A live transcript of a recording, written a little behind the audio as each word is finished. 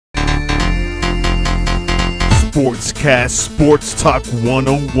Sportscast Sports Talk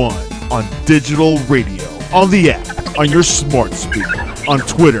 101 on digital radio, on the app, on your smart speaker, on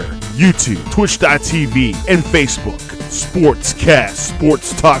Twitter, YouTube, Twitch.tv, and Facebook. Sportscast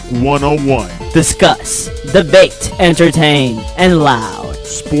Sports Talk 101. Discuss, debate, entertain, and loud.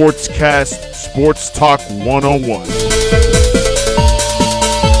 Sportscast Sports Talk 101.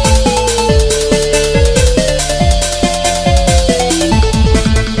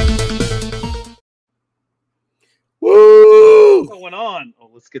 Woo! What's going on?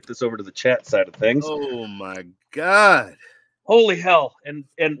 Oh, let's get this over to the chat side of things. Oh my God! Holy hell! And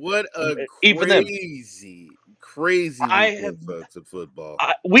what a even crazy weekend, folks, of football.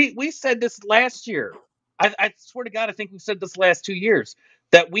 We said this last year. I swear to God, I think we said this last 2 years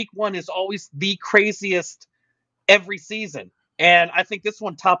that week one is always the craziest every season, and I think this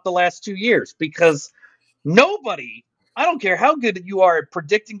one topped the last 2 years because nobody. I don't care how good you are at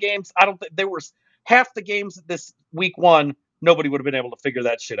predicting games. I don't think there was half the games this week one. Nobody would have been able to figure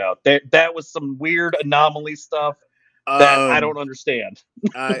that shit out. That was some weird anomaly stuff that I don't understand.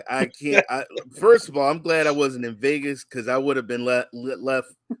 I can't. First of all, I'm glad I wasn't in Vegas because I would have been left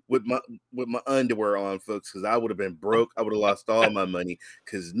with my underwear on, folks. Because I would have been broke. I would have lost all my money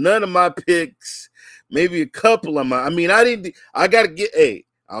because none of my picks, maybe a couple of my. I mean, I didn't. I gotta get. Hey,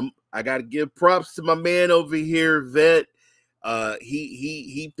 I gotta give props to my man over here, Vet.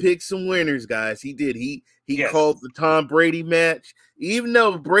 He picked some winners, guys. He did. He yes. Called the Tom Brady match, even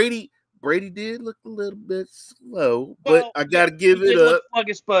though Brady did look a little bit slow, but I got to give it up.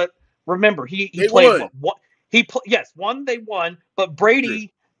 Sluggish, but remember, he played one. One they won, but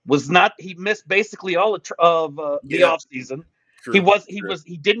Brady was not. He missed basically all of the offseason.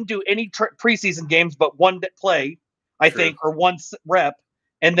 He didn't do any preseason games, but one play, I think, or one rep,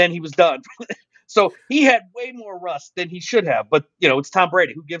 and then he was done. So he had way more rust than he should have. But it's Tom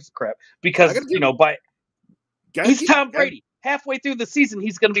Brady. Who gives a crap? Because he's Tom Brady. Halfway through the season,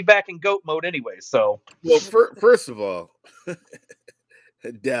 he's going to be back in GOAT mode anyway. So, well, first of all,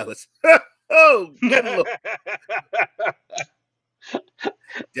 Dallas. Oh, good Lord.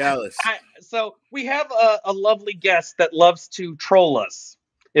 Dallas. So we have a lovely guest that loves to troll us,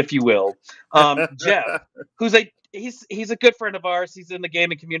 if you will, Jeff, who's he's a good friend of ours. He's in the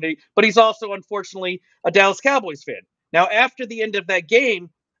gaming community, but he's also, unfortunately, a Dallas Cowboys fan. Now, after the end of that game,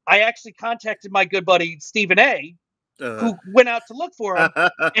 I actually contacted my good buddy Stephen A., who went out to look for him,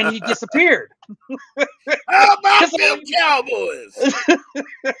 and he disappeared. How about them Cowboys?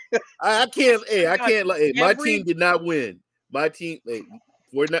 I can't. Hey, my team did not win. My team did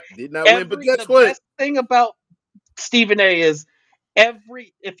not win. But guess what? The best thing about Stephen A. is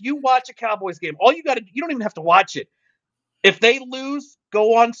if you watch a Cowboys game, all you don't even have to watch it. If they lose,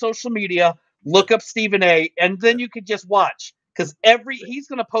 go on social media, look up Stephen A., and then you could just watch because he's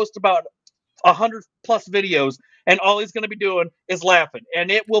going to post about 100 plus videos, and all he's going to be doing is laughing, and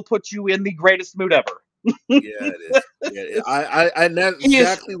it will put you in the greatest mood ever. It is. And that's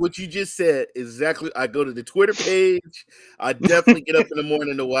exactly what you just said. Exactly. I go to the Twitter page. I definitely get up in the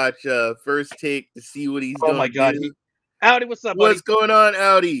morning to watch First Take to see what he's doing. Oh my God. Audi, what's up, buddy? What's going on,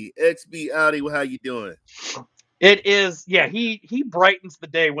 Audi? XB Audi, how you doing? It is, he brightens the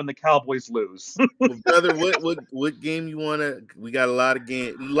day when the Cowboys lose. Well, brother, what game you want to? We got a lot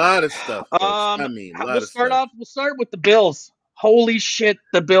of stuff. We'll start with the Bills. Holy shit,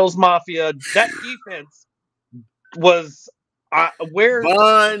 the Bills Mafia. That defense was where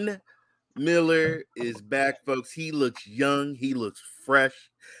Von Miller is back, folks. He looks young. He looks fresh.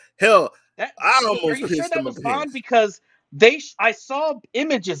 Hell, I almost pissed him a pants. Because I saw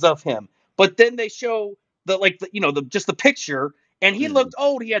images of him, but then they show just the picture, and he looked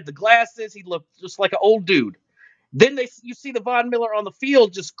old. He had the glasses. He looked just like an old dude. Then you see the Von Miller on the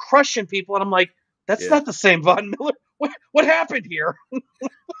field just crushing people, and I'm like, that's not the same Von Miller. What happened here?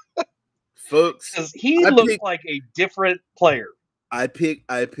 Folks, he looked like a different player. I picked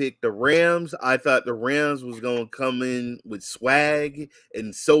the Rams. I thought the Rams was going to come in with swag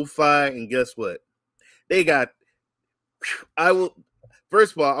and SoFi, and guess what? They got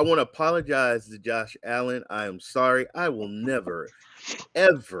First of all, I want to apologize to Josh Allen. I am sorry. I will never,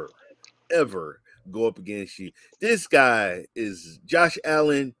 ever, ever go up against you. This guy is Josh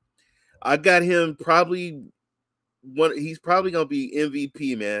Allen. I got him he's probably going to be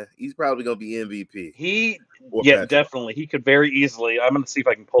MVP, man. He's probably going to be MVP. Definitely. He could very easily. I'm going to see if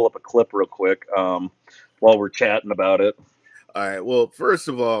I can pull up a clip real quick while we're chatting about it. All right. Well, first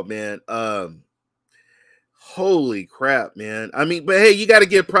of all, man, holy crap, man. I mean, but hey, you got to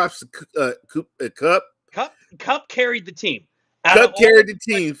give props to Cup. Cup carried the team. Cup carried the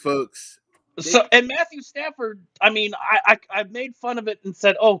team, folks. So, and Matthew Stafford, I mean, I made fun of it and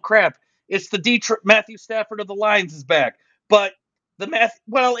said, oh, crap. It's the Matthew Stafford of the Lions is back. But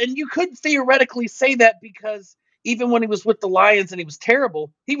and you could theoretically say that because even when he was with the Lions and he was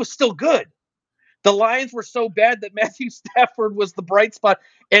terrible, he was still good. The Lions were so bad that Matthew Stafford was the bright spot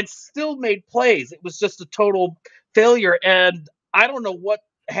and still made plays. It was just a total failure, and I don't know what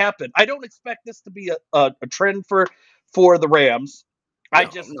happened. I don't expect this to be a trend for the Rams.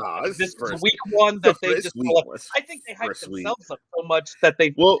 This is week one that they just. I think they hyped themselves up so much that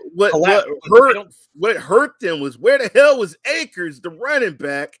they. Well, what hurt them was where the hell was Akers, the running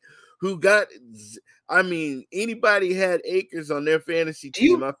back, who got. I mean, anybody had Akers on their fantasy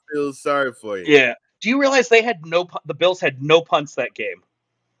team, I feel sorry for you. Yeah. Do you realize the Bills had no punts that game?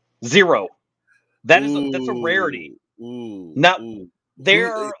 0. That's a rarity.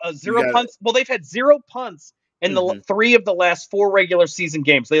 There are 0 punts. Well, they've had 0 punts in the 3 of the last 4 regular season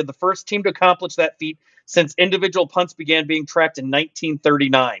games. They are the first team to accomplish that feat since individual punts began being tracked in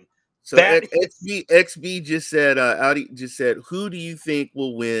 1939. So XB just said, Audi just said, who do you think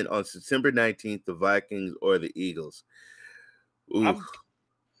will win on September 19th, the Vikings or the Eagles? I'm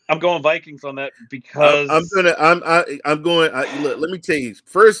going Vikings on that because I'm going. Look, let me tell you.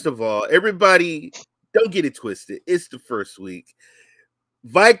 First of all, everybody, don't get it twisted. It's the first week.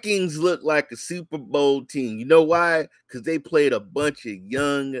 Vikings look like a Super Bowl team. You know why? Because they played a bunch of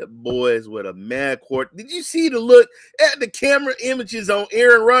young boys with a mad court. Did you see the look at the camera images on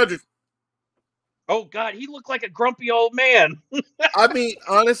Aaron Rodgers? Oh, God, he looked like a grumpy old man. I mean,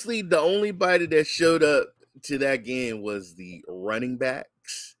 honestly, the only body that showed up to that game was the running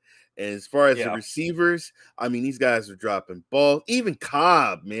backs. And as far as the receivers, I mean, these guys are dropping balls. Even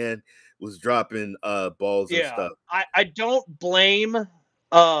Cobb, man, was dropping balls and stuff. I don't blame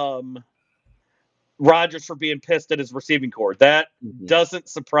Rodgers for being pissed at his receiving corps. That doesn't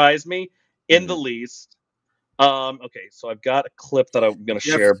surprise me in the least. Okay, so I've got a clip that I'm going to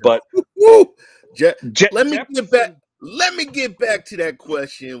share, but let me get back to that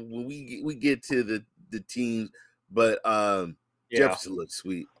question when we get to the teams. But Jefferson looks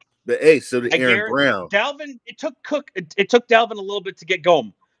sweet. But hey, so did Aaron Brown. Dalvin, it took Dalvin a little bit to get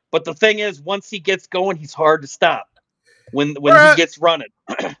going, but the thing is, once he gets going, he's hard to stop. When he gets running,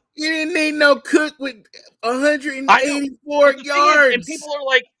 you didn't need no Cook with 184 yards.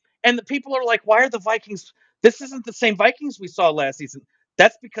 And people are like, why are the Vikings? This isn't the same Vikings we saw last season.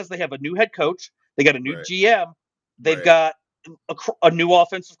 That's because they have a new head coach. They got a new GM. They've got a new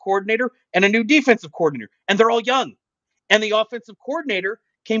offensive coordinator and a new defensive coordinator, and they're all young. And the offensive coordinator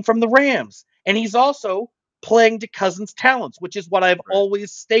came from the Rams, and he's also playing to Cousins' talents, which is what I've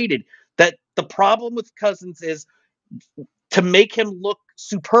always stated, that the problem with Cousins is to make him look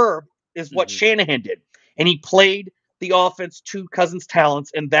superb is what Shanahan did. And he played the offense to Cousins'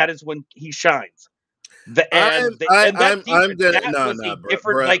 talents, and that is when he shines.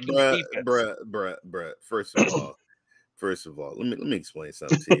 First of all, let me explain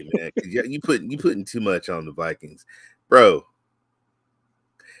something to you, man. You putting too much on the Vikings, bro.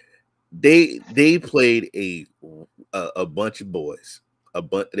 They played a bunch of boys.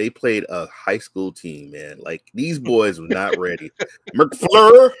 They played a high school team, man. Like, these boys were not ready.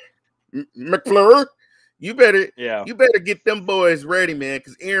 McFleur, you better get them boys ready, man.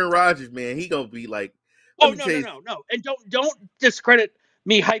 Because Aaron Rodgers, man, he gonna be like, no, and don't discredit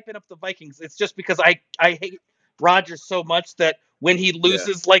me hyping up the Vikings. It's just because I hate Rodgers so much that when he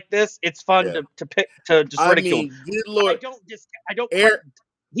loses like this, it's fun to just ridicule. I mean, good Lord, I don't.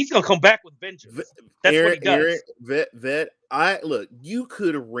 He's gonna come back with vengeance. That's what he does. Look, you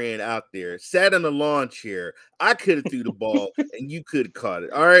could have ran out there, sat in a lawn chair. I could have threw the ball, and you could have caught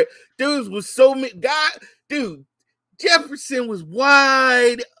it. All right, dude, Jefferson was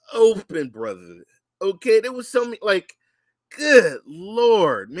wide open, brother. Okay, there was so many. Like, good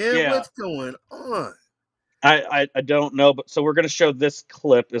Lord, man, what's going on? I don't know, but so we're gonna show this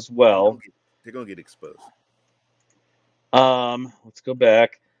clip as well. They're gonna get exposed. Let's go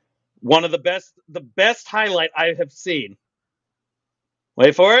back. One of the best highlight I have seen.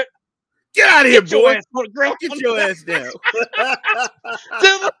 Wait for it. Get out of here, boy. Get your ass down.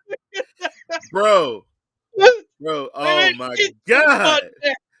 Bro. Oh my God.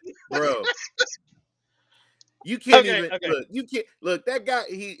 Bro. You can't look, that guy,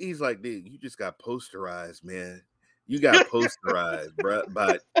 he's like, dude, you just got posterized, man. You got posterized, bro,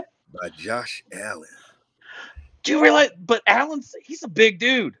 by Josh Allen. Do you realize? But Allen's he's a big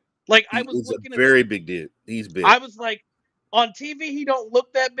dude. Like, I was looking at very big dude. He's big. I was like, on TV he don't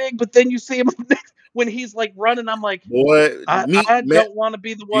look that big, but then you see him when he's like running. I'm like, boy, I don't want to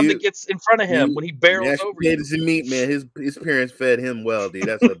be the one that gets in front of him when he barrels over. Potatoes and meat, man. His parents fed him well, dude.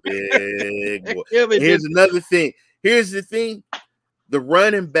 That's a big boy. Here's another thing. Here's the thing. the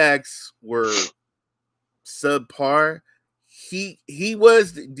running backs were subpar. He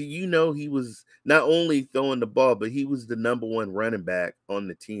was. Do you know he was not only throwing the ball, but he was the number one running back on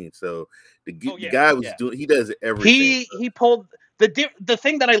the team. So the guy was doing. He does everything. He pulled the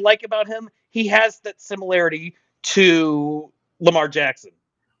thing that I like about him. He has that similarity to Lamar Jackson.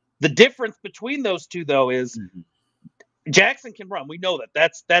 The difference between those two, though, is Jackson can run. We know that.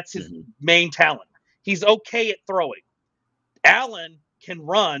 That's his main talent. He's okay at throwing. Allen can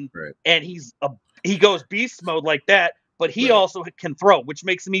run, and he goes beast mode like that. But he also can throw, which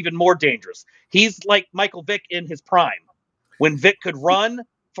makes him even more dangerous. He's like Michael Vick in his prime, when Vick could run,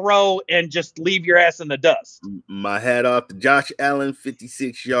 throw, and just leave your ass in the dust. My hat off to Josh Allen,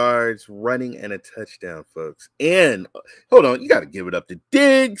 56 yards, running, and a touchdown, folks. And hold on, you got to give it up to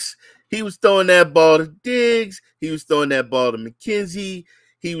Diggs. He was throwing that ball to Diggs. He was throwing that ball to McKenzie.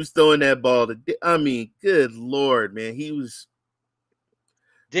 He was throwing that ball to I mean, good Lord, man. He was...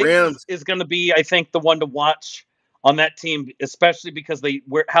 Diggs is going to be, I think, the one to watch on that team, especially because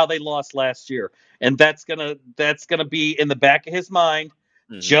how they lost last year, and that's gonna be in the back of his mind,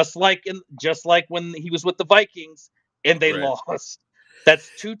 just like when he was with the Vikings and they lost. That's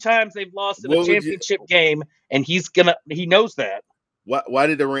 2 times they've lost in a championship game, and he knows that. Why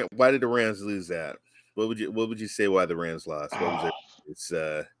did the Rams lose that? What would you say why the Rams lost? What was it? It's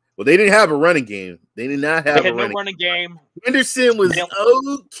well, they didn't have a running game. They did not have no running game. Henderson was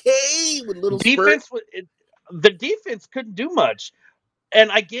okay with little defense. The defense couldn't do much,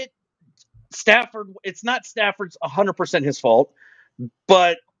 and I get Stafford. It's not Stafford's 100% his fault,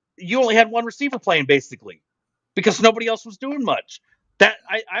 but you only had one receiver playing basically because nobody else was doing much. That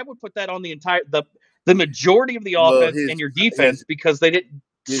I would put that on the majority of the offense and your defense because they didn't.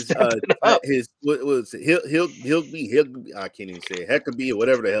 What was it? He'll I can't even say it. Huckabee or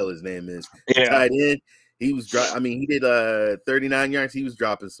whatever the hell his name is. Yeah. Tight end. He was he did 39 yards. He was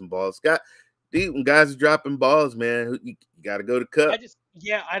dropping some balls. When guys are dropping balls, man, you got to go to Cup.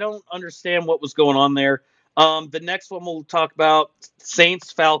 I don't understand what was going on there. The next one we'll talk about,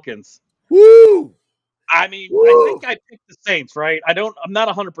 Saints Falcons. Woo! I mean, I think I picked the Saints, right? I'm not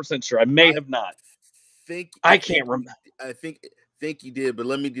 100% sure. I may have not. I can't remember. I think you did, but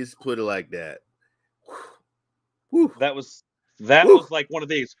let me just put it like that. Whew. That was like one of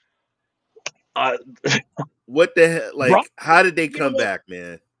these. What the hell? Like, how did they come back,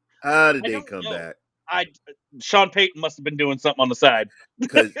 man? How did they come back? Sean Payton must have been doing something on the side.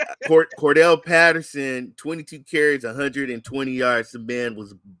 Because Cordell Patterson, 22 carries, 120 yards. The man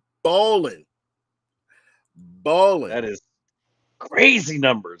was balling. That is crazy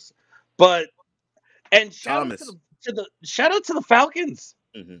numbers. But shout out to the Falcons.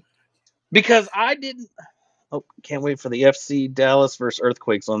 Because I didn't. Oh, can't wait for the FC Dallas versus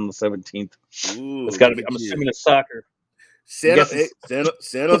Earthquakes on the 17th. Ooh, it's got to be. I'm assuming it's soccer. San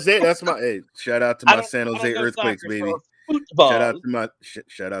Jose, that's my shout out to my San Jose Earthquakes, baby. Shout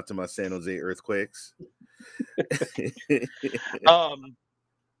out to my San Jose Earthquakes.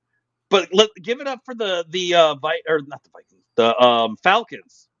 But give it up for the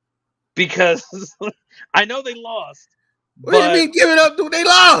Falcons, because I know they lost. What do you mean give it up? They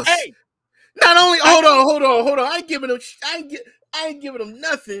lost. Hey, not only hold on. I ain't giving them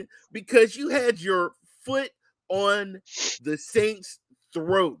nothing because you had your foot on the Saints'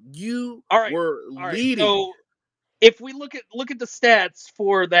 throat. You were leading. So if we look at the stats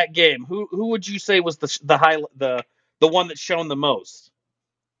for that game, who would you say was the one that's shown the most?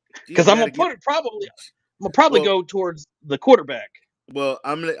 Because I'm gonna probably go towards the quarterback. Well,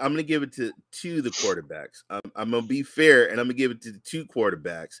 I'm gonna give it to the quarterbacks. I'm gonna be fair, and I'm gonna give it to the 2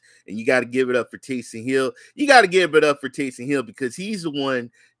 quarterbacks. And you got to give it up for Taysom Hill. You got to give it up for Taysom Hill because he's the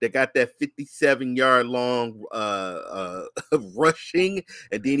one that got that 57-yard long rushing,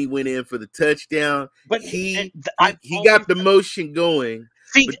 and then he went in for the touchdown. But he got the motion going.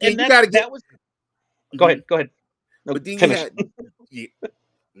 See, and Go ahead. No, but then you had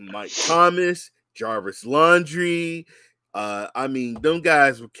Mike Thomas, Jarvis Landry. Them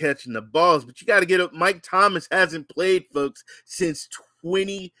guys were catching the balls, but you got to get up. Mike Thomas hasn't played, folks, since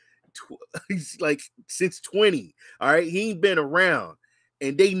 20. Since 20. All right, he ain't been around,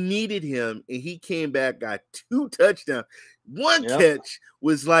 and they needed him, and he came back, got 2 touchdowns. One catch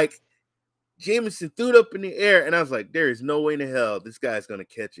was like Jameson threw it up in the air, and I was like, there is no way in the hell this guy's gonna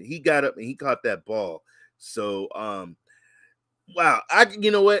catch it. He got up and he caught that ball. So, wow,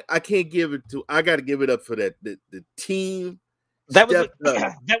 you know what? I can't give it to. I got to give it up for that. The team. That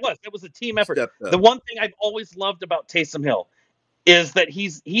was a team effort. The one thing I've always loved about Taysom Hill is that he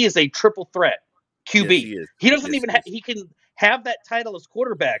is a triple threat QB. Yes, he doesn't even he can have that title as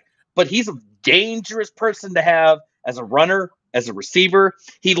quarterback, but he's a dangerous person to have as a runner, as a receiver.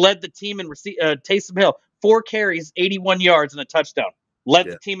 He led the team in Taysom Hill, 4 carries, 81 yards, and a touchdown. Led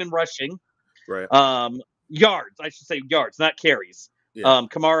the team in rushing. Right. Yards, I should say yards, not carries. Yeah.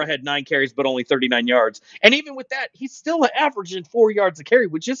 Kamara had 9 carries, but only 39 yards. And even with that, he's still averaging 4 yards a carry,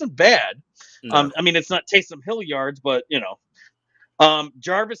 which isn't bad. No. I mean, it's not Taysom Hill yards, but, you know.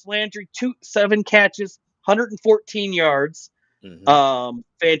 Jarvis Landry, 7 catches, 114 yards. Mm-hmm.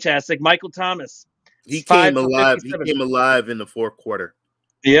 Fantastic. Michael Thomas. He came alive. He came alive in the fourth quarter.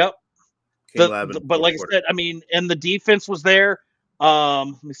 Yep. But like I said, I mean, and the defense was there.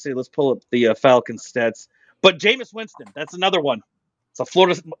 Let me see. Let's pull up the Falcons stats. But Jameis Winston, that's another one. It's a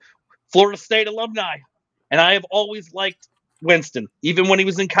Florida State alumni, and I have always liked Winston, even when he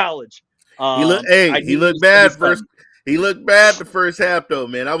was in college. He looked bad first. He looked bad the first half, though,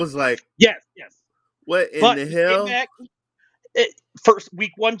 man. I was like, yes. What in the hell? First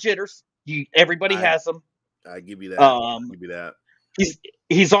week 1 jitters. Everybody has them. I give you that. I give you that.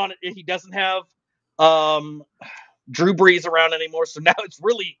 He's on it. He doesn't have Drew Brees around anymore, so now it's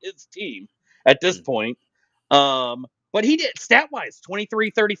really his team at this point. But he did stat-wise 23,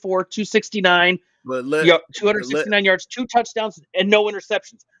 34, 269, 269 yards, 2 touchdowns, and no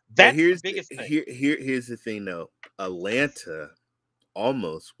interceptions. That's the biggest thing. Here's the thing, though. Atlanta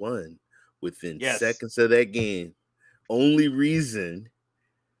almost won within seconds of that game. Only reason,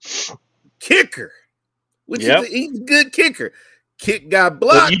 kicker, which is he's a good kicker. Kick got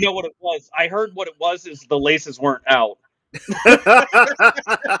blocked. Well, you know what it was? I heard what it was is the laces weren't out.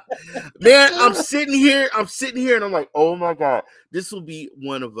 Man, I'm sitting here, and I'm like, oh my God, this will be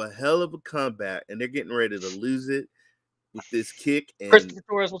one of a hell of a comeback, and they're getting ready to lose it with this kick. And Christopher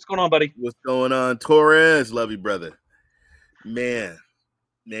Torres, what's going on, buddy? What's going on, Torres? Love you, brother. Man.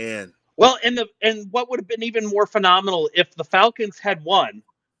 Well, and what would have been even more phenomenal if the Falcons had won.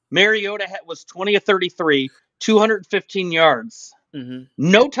 Mariota was 20 of 33, 215 yards,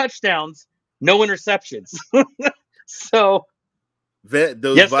 no touchdowns, no interceptions. So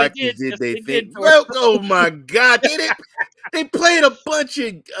those Vikings did they think? Well, oh my God, they played a bunch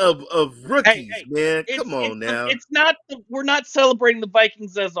of rookies, man. Come on now. It's not. We're not celebrating the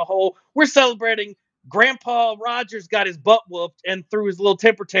Vikings as a whole. We're celebrating Grandpa Rogers got his butt whooped and threw his little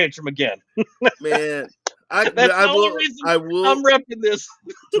temper tantrum again. Man, I will. I'm repping this.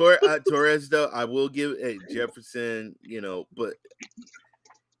 Torres, though, I will give Jefferson, but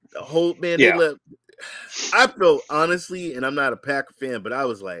the whole man. Yeah. I felt honestly, and I'm not a Packer fan, but I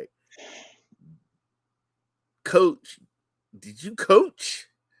was like, Coach, did you coach?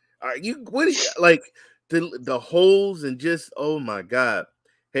 Are you like the holes and just oh my God.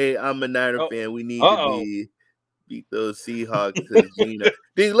 Hey, I'm a Niner fan. We need to beat those Seahawks.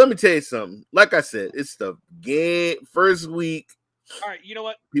 Dude, let me tell you something. Like I said, it's the game first week. All right, you know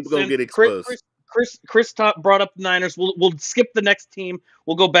what? People gonna get exposed. Chris brought up the Niners. We'll skip the next team.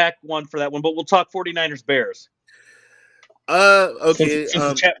 We'll go back one for that one, but we'll talk 49ers Bears. Okay.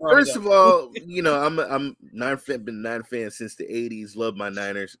 First of all, I'm Niner fan, been Niner fan since the 80s. Love my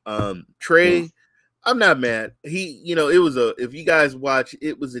Niners. Trey, I'm not mad. It was if you guys watch,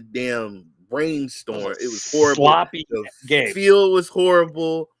 it was a damn brainstorm. It was horrible. Sloppy game. Field was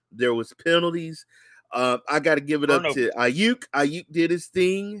horrible. There was penalties. I got to give it up to Ayuk. Ayuk did his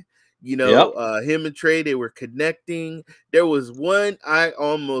thing. Him and Trey, they were connecting. There was one, I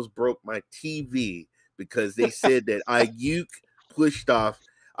almost broke my TV because they said that Ayuk pushed off.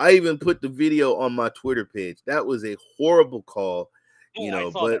 I even put the video on my Twitter page. That was a horrible call,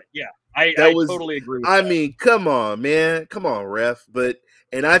 but yeah, I totally agree with that. I mean, come on, man. Come on, ref.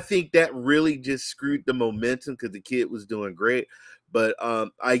 And I think that really just screwed the momentum because the kid was doing great. But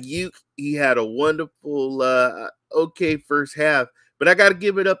Ayuk, he had a wonderful, okay first half. But I got to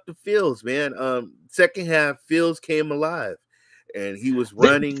give it up to Fields, man. Second half, Fields came alive, and he was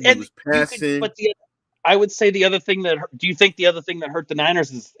running, he was passing. I would say the other thing that do you think the other thing that hurt the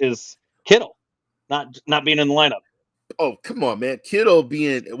Niners is Kittle not being in the lineup? Oh, come on, man. Kittle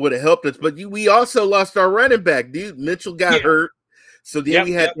would have helped us, but we also lost our running back, dude. Mitchell got hurt, so then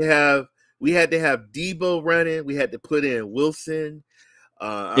we had to have Debo running. We had to put in Wilson.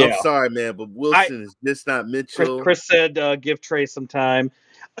 I'm sorry, man, but Wilson is just not Mitchell. Chris said give Trey some time.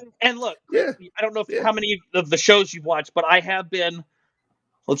 And look, I don't know how many of the shows you've watched, but I have been,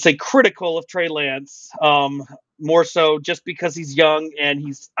 let's say, critical of Trey Lance. More so just because he's young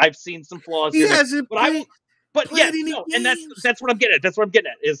and I've seen some flaws. He hasn't played. And that's what I'm getting at. That's what I'm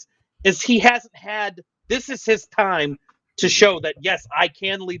getting at is he hasn't had. This is his time to show that yes, I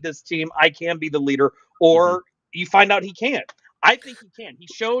can lead this team. I can be the leader. Or you find out he can't. I think he can. He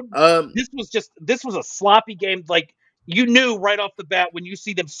showed this was a sloppy game. Like you knew right off the bat when you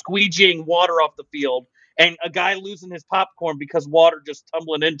see them squeegeeing water off the field and a guy losing his popcorn because water just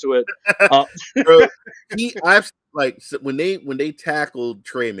tumbling into it. Bro, when they tackled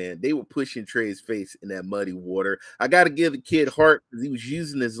Trey, man, they were pushing Trey's face in that muddy water. I got to give the kid heart because he was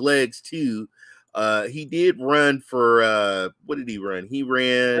using his legs too. He did run for what did he run? He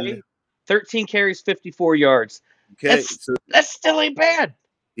ran 13 carries, 54 yards. Okay, that's still ain't bad.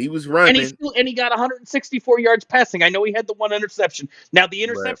 He was running, and he got 164 yards passing. I know he had the one interception. Now the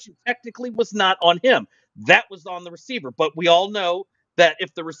interception technically was not on him; that was on the receiver. But we all know that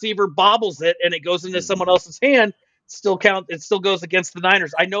if the receiver bobbles it and it goes into someone else's hand, it still goes against the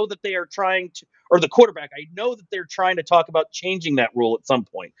Niners. I know that they are trying to, or the quarterback. I know that they're trying to talk about changing that rule at some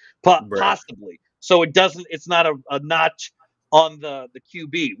point, possibly. So it's not a notch on the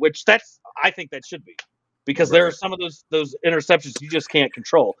QB, which I think that should be. Because there are some of those interceptions you just can't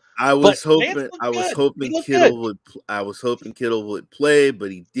control. I was hoping Kittle would play, but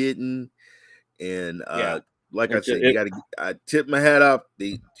he didn't. And like I said, I tip my hat off.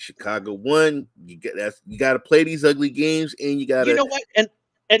 Chicago won. You got to play these ugly games, and you got to. You know what?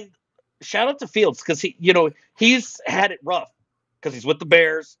 And shout out to Fields because he's had it rough because he's with the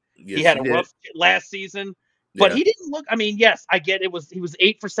Bears. Yes, he had a rough last season, but he didn't look. I mean, yes, I get it. He was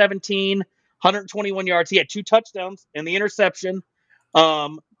 8 for 17. 121 yards. He had 2 touchdowns and the interception.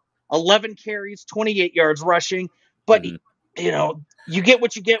 11 carries, 28 yards rushing. But you get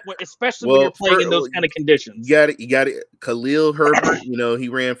what you get, especially when you're playing in those kind of conditions. You got it. Khalil Herbert. He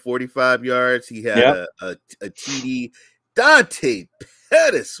ran 45 yards. He had a TD. Dante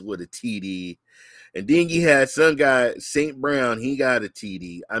Pettis with a TD, and then you had some guy St. Brown. He got a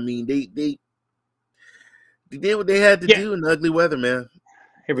TD. I mean, they did what they had to do in ugly weather, man.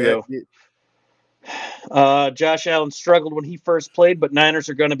 Here we go. Josh Allen struggled when he first played, but Niners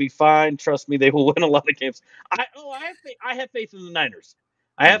are going to be fine. Trust me, they will win a lot of games. I have faith in the Niners.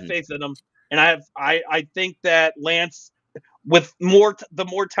 I have faith in them, and I think that Lance, with the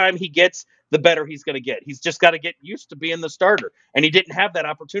more time he gets, the better he's going to get. He's just got to get used to being the starter, and he didn't have that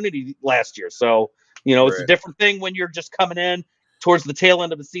opportunity last year. So it's a different thing when you're just coming in towards the tail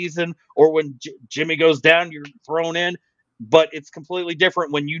end of the season, or when Jimmy goes down, you're thrown in. But it's completely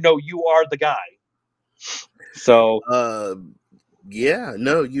different when you are the guy. So you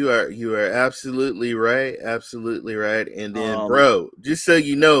are absolutely right, and then bro, just so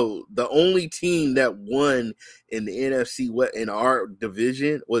you know, the only team that won in the NFC in our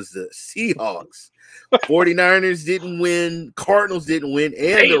division was the Seahawks. 49ers didn't win, Cardinals didn't win,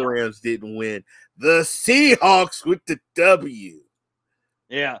 and the Rams didn't win. The Seahawks with the W.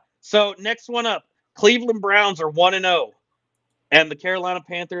 Yeah. So next one up, Cleveland Browns are 1-0 and the Carolina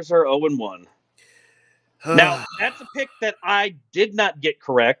Panthers are 0-1. Now, that's a pick that I did not get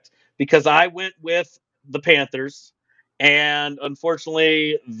correct because I went with the Panthers, and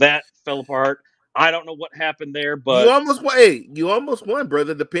unfortunately, that fell apart. I don't know what happened there, but you almost won,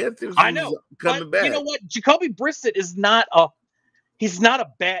 brother. The Panthers coming back. You know what? Jacoby Brissett is not a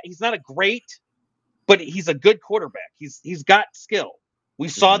great, but he's a good quarterback. He's got skill. We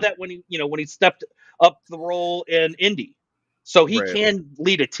saw that when he stepped up the role in Indy, so he can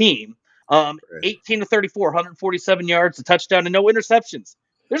lead a team. 18 to 34, 147 yards, a touchdown, and no interceptions.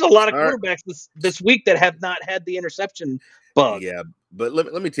 There's a lot of quarterbacks this week that have not had the interception bug. Yeah, but let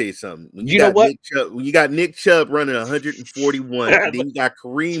me tell you something. When you got Nick Chubb running 141, and then you got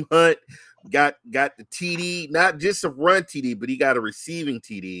Kareem Hunt, got the TD, not just a run TD, but he got a receiving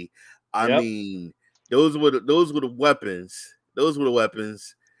TD. I mean, those were the weapons. Those were the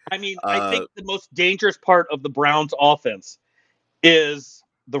weapons. I mean, I think the most dangerous part of the Browns offense is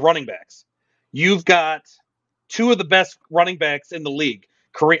the running backs. You've got 2 of the best running backs in the league,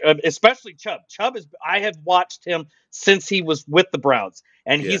 especially Chubb. I have watched him since he was with the Browns,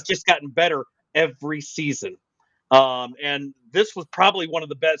 and he's just gotten better every season. And this was probably one of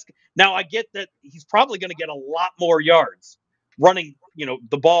the best. Now, I get that he's probably going to get a lot more yards running,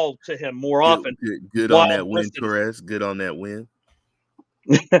 the ball to him more often. Good on that win, Torres. Good on that win.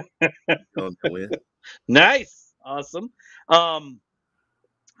 Nice. Awesome.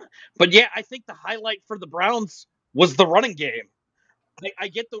 But yeah, I think the highlight for the Browns was the running game. I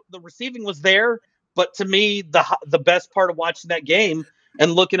get the receiving was there, but to me, the best part of watching that game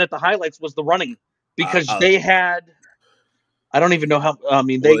and looking at the highlights was the running because they had, I don't even know how. I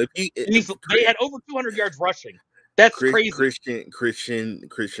mean, they had over 200 yards rushing. That's crazy.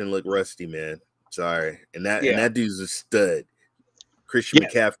 Christian looked rusty, man. Sorry, and that dude's a stud. Christian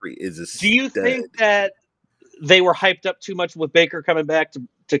McCaffrey is a stud. Do you think that they were hyped up too much with Baker coming back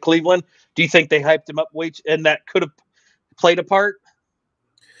to Cleveland? Do you think they hyped him up and that could have played a part?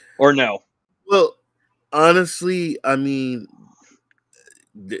 Or no? Well, honestly, I mean,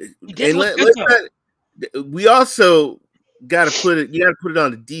 we also got to put it. You got to put it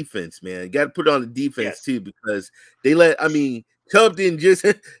on the defense, man. You got to put it on the defense too, because they let. I mean, Chubb didn't just.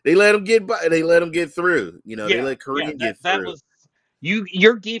 They let him get by. They let him get through. You know, they let Kareem get through.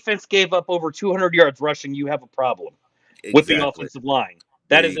 Your defense gave up over 200 yards rushing. You have a problem with the offensive line.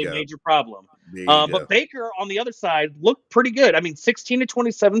 That is a major problem. But Baker on the other side looked pretty good. I mean, 16 to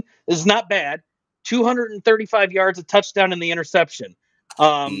 27 is not bad. 235 yards, a touchdown, and the interception.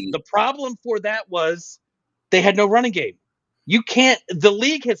 The problem for that was they had no running game. You can't. The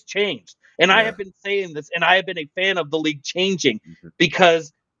league has changed, and I have been saying this, and I have been a fan of the league changing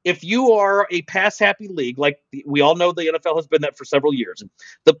because if you are a pass-happy league, like we all know the NFL has been that for several years,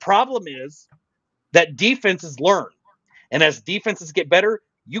 the problem is that defenses learn. And as defenses get better,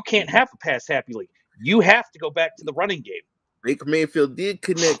 you can't have a pass-happy league. You have to go back to the running game. Baker Mayfield did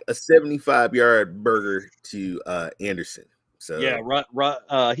connect a 75-yard burger to Anderson. So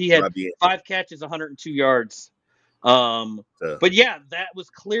he had 5 catches, 102 yards. But yeah, that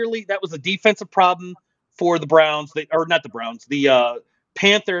was a defensive problem for the Browns. Not the Browns. The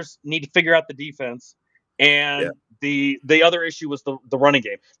Panthers need to figure out the defense, and the other issue was the running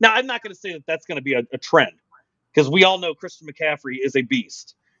game. Now, I'm not going to say that that's going to be a trend, because we all know Christian McCaffrey is a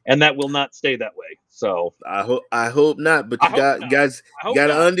beast, and that will not stay that way. So I hope not. But you guys got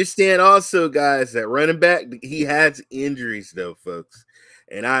to understand also, guys, that running back, he has injuries though, folks.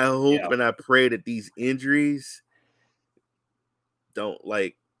 And I hope and I pray that these injuries don't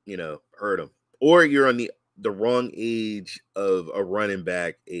hurt him, or you're on the wrong age of a running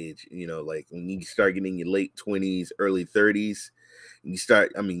back age. Like when you start getting in your late 20s, early 30s. You're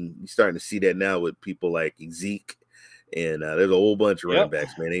starting to see that now with people like Zeke, and there's a whole bunch of running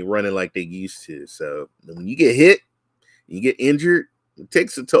backs, man. They ain't running like they used to. So when you get hit, you get injured, it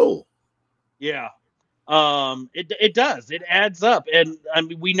takes a toll. Yeah, it does. It adds up, and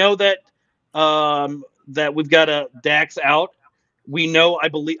we know that that we've got a Dax out. We know.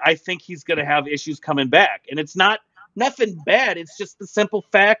 I think he's going to have issues coming back, and it's nothing bad. It's just the simple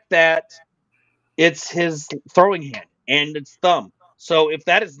fact that it's his throwing hand and its thumb. So if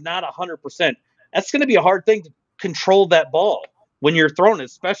that is not 100%, that's going to be a hard thing to control that ball when you're throwing it,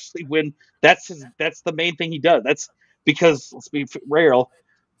 especially when that's the main thing he does. That's because, let's be real,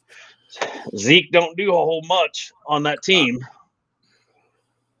 Zeke don't do a whole much on that team.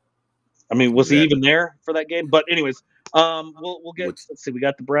 I mean, was he even there for that game? But anyways, we'll get. Let's see. We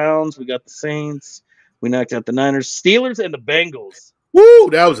got the Browns. We got the Saints. We knocked out the Niners, Steelers, and the Bengals.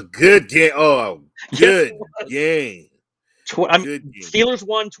 Woo! That was a good game. Oh, good game. Steelers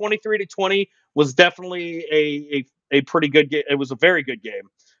won 23-20. Was definitely a pretty good game. It was a very good game.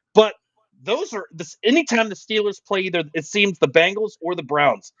 But anytime the Steelers play either, it seems the Bengals or the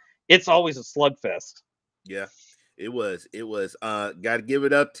Browns, it's always a slugfest. Yeah, it was. Got to give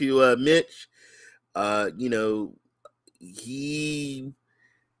it up to Mitch.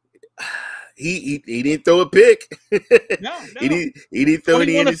 He didn't throw a pick. No. He didn't throw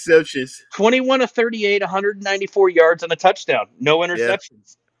any interceptions. 21 of 38, 194 yards and a touchdown. No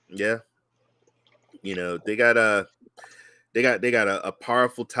interceptions. Yeah. They got a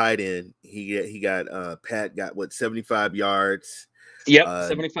powerful tight end. He got Pat got 75 yards. Yep,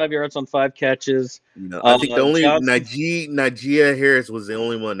 75 yards on 5 catches. I think the only Najee Harris was the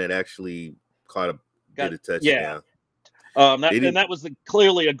only one that actually got a touchdown. Yeah. And that was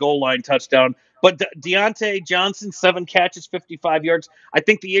clearly a goal line touchdown. But Deontay Johnson, 7 catches, 55 yards. I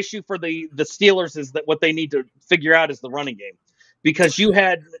think the issue for the Steelers is that what they need to figure out is the running game. Because you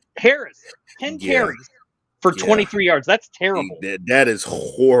had Harris, 10 carries for 23 yards. That's terrible. That is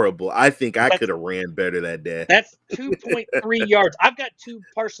horrible. I think I could have ran better that day. That's 2.3 yards. I've got 2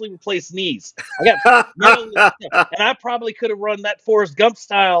 partially replaced knees. And I probably could have run that Forrest Gump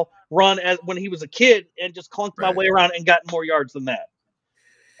style run when he was a kid and just clunked my way around and gotten more yards than that.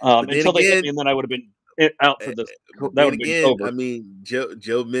 Until they hit me, and then I would have been out for this. That would have been over. I mean,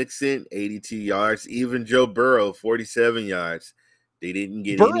 Joe Mixon, 82 yards. Even Joe Burrow, 47 yards. They didn't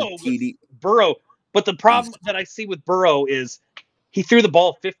get any TD. Burrow. But the problem that I see with Burrow is he threw the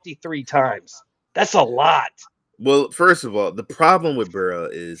ball 53 times. That's a lot. Well, first of all, the problem with Burrow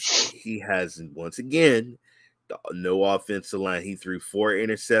is he has, once again, no offensive line. He threw 4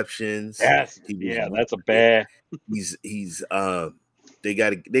 interceptions. That's a bad. He's they got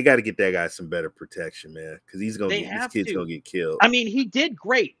to get that guy some better protection, man, because these kid's gonna get killed. I mean, he did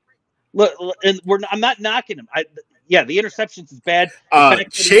great. Look, and I'm not knocking him. The interceptions is bad.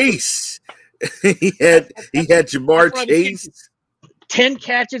 Chase. he had Jamar Chase. 10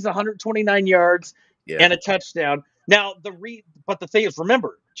 catches, 129 yards, and a touchdown. Now but the thing is,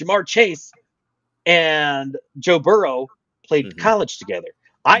 remember, Jamar Chase and Joe Burrow played college together.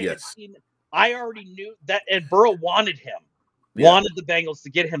 I I already knew that, and Burrow wanted him, wanted the Bengals to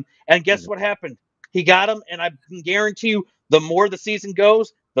get him. And guess what happened? He got him, and I can guarantee you, the more the season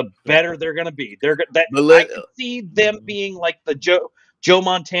goes, the better they're going to be. I could see them being like the Joe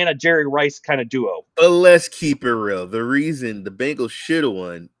Montana, Jerry Rice kind of duo. But let's keep it real. The reason the Bengals should have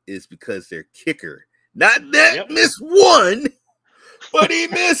won is because their kicker, not that missed one, but he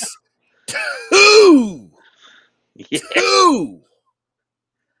missed two. Two.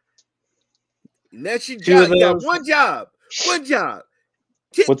 And that's your job. You got one job. One job.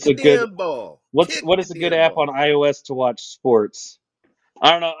 Kick the damn ball. What is a good app on iOS to watch sports?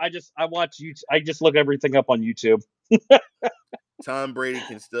 I don't know. I watch YouTube. I just look everything up on YouTube. Tom Brady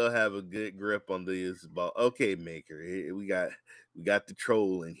can still have a good grip on this ball. Okay, Maker. We got the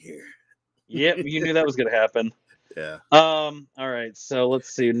troll in here. Yep, you knew that was gonna happen. Yeah. All right. So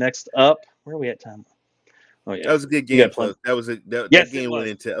let's see. Next up, where are we at, Tom? Oh yeah, that was a good game. That game went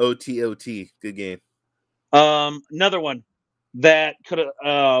into OT. Good game. Another one that could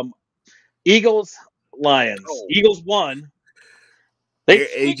have Eagles Lions. Eagles won. They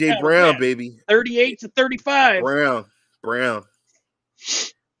AJ Brown, baby. 38-35.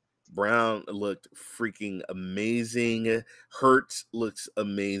 Brown looked freaking amazing. Hurts looks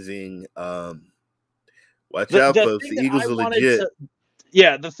amazing. Watch out, folks. The Eagles are legit.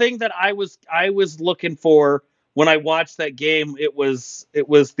 The thing that I was looking for when I watched that game, it was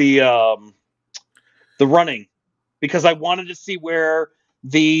the running, because I wanted to see where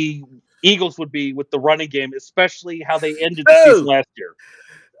the Eagles would be with the running game, especially how they ended the season last year.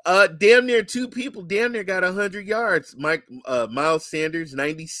 Damn near two people damn near got 100 yards. Miles Sanders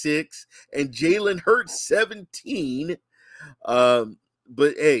 96 and Jalen Hurts 17.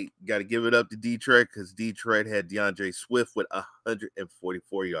 But hey, got to give it up to Detroit, because Detroit had DeAndre Swift with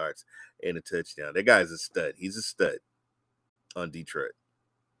 144 yards and a touchdown. That guy's a stud. He's a stud on Detroit.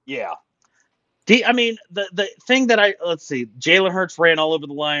 Yeah. The thing that let's see, Jalen Hurts ran all over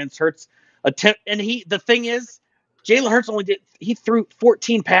the Lions. Hurts attempt, and the thing is, Jalen Hurts he threw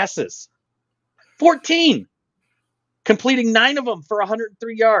 14 passes. 14! Completing 9 of them for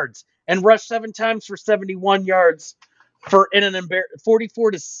 103 yards and rushed 7 times for 71 yards in an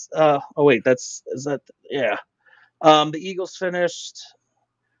 44 to the Eagles finished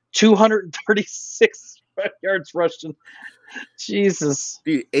 236 yards rushing. Jesus.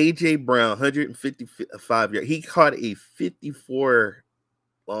 Dude, AJ Brown 155 yards. He caught a 54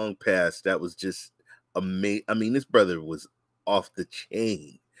 long pass that was just amazing. I mean, this brother was off the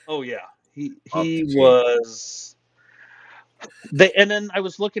chain. Oh yeah. He was. And then I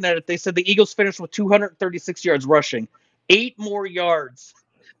was looking at it. They said the Eagles finished with 236 yards rushing, 8 more yards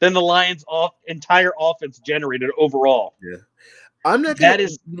than the Lions' entire offense generated overall. Yeah, I'm not.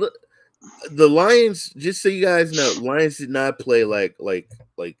 The Lions. Just so you guys know, Lions did not play like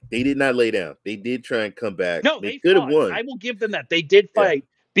they did not lay down. They did try and come back. No, they could have won. I will give them that. They did fight,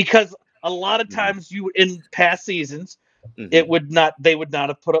 because a lot of times in past seasons, they would not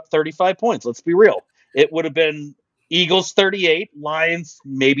have put up 35 points. Let's be real. It would have been Eagles 38, Lions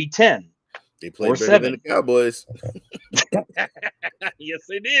maybe 10. They played better than the Cowboys. Yes,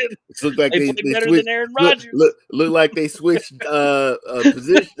 they did. It looked like they played better switched, than Aaron Rodgers. Look like they switched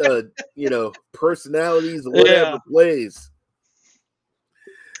position, personalities or whatever plays.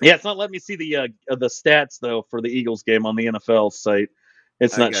 Yeah, it's not letting me see the stats though for the Eagles game on the NFL site.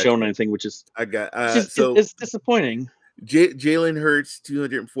 It's not showing anything, which is it's disappointing. Jalen Hurts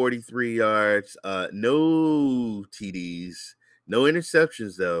 243 yards, no TDs, no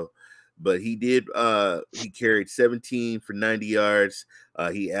interceptions though. But he did. He carried 17 for 90 yards.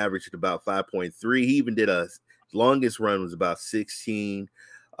 He averaged about 5.3. He even did longest run was about 16.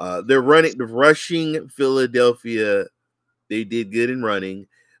 The rushing Philadelphia. They did good in running.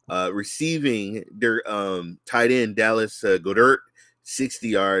 Receiving, their tight end Dallas Goedert 60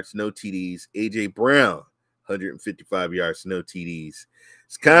 yards, no TDs. AJ Brown 155 yards, no TDs.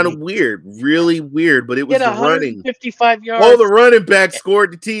 It's kind of weird, really weird, but it was the running. 55 yards. All the running backs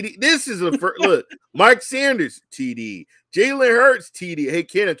scored the TD. This is a look. Mike Sanders TD. Jalen Hurts TD. Hey,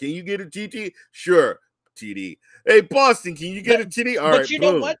 Kenna, can you get a TD? Sure, TD. Hey, Boston, can you get a TD? All right, but you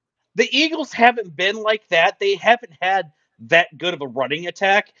know what? The Eagles haven't been like that. They haven't had that good of a running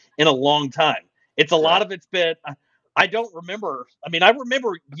attack in a long time. It's a lot of it's been. I don't remember. I mean, I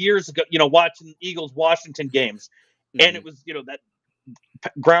remember years ago, watching Eagles Washington games, and it was that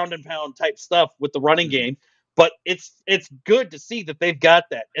ground and pound type stuff with the running game. But it's good to see that they've got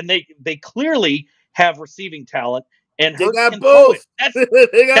that, and they clearly have receiving talent. And they got both. That's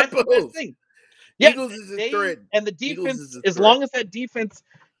the best thing. Yeah, Eagles is a threat. And the defense, as long as that defense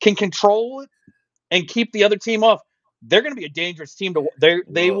can control it and keep the other team off, they're going to be a dangerous team to.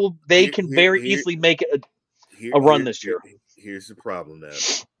 They can very easily make it a run this year. Here's the problem now.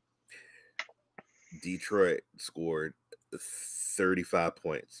 Detroit scored 35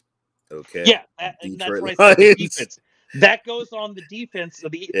 points. Okay. Yeah, and that's what I said. The defense. That goes on the defense. So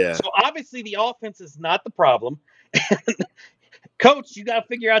obviously the offense is not the problem. Coach, you got to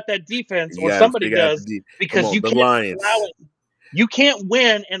figure out that defense, or somebody does, because you can't allow it. You can't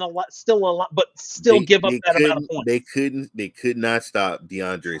win and still give up that amount of points. They could not stop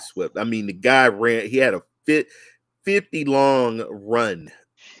DeAndre Swift. I mean, the guy he had a 50 long run.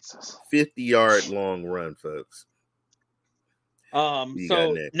 Jesus. 50-yard long run, folks.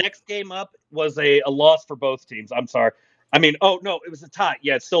 So next game up was a loss for both teams. I'm sorry. I mean, it was a tie.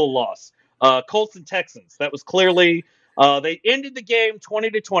 Yeah, it's still a loss. Colts and Texans. That was clearly they ended the game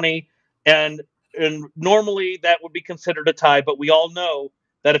 20-20, and normally that would be considered a tie, but we all know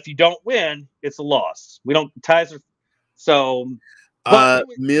that if you don't win, it's a loss. Ties are so.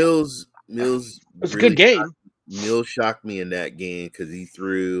 Mills. It was a good game. Mills shocked me in that game because he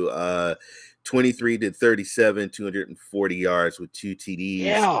threw 23 to 37, 240 yards with 2 TDs.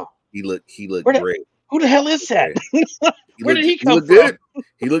 Yeah, he looked great. Who the hell is that? Where did he come from? Good.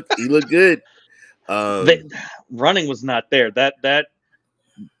 He looked good. Running was not there. And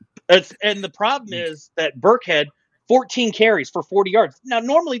the problem is that Burke had 14 carries for 40 yards. Now,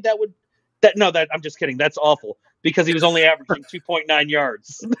 normally I'm just kidding. That's awful because he was only averaging 2.9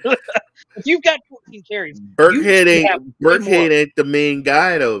 yards. If you've got 14 carries, Burkhead ain't the main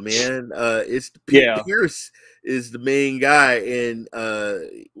guy though, man. It's Pierce is the main guy, and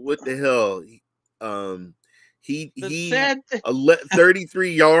what the hell? He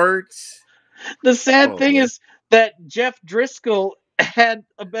 33 yards. The sad thing is that Jeff Driscoll had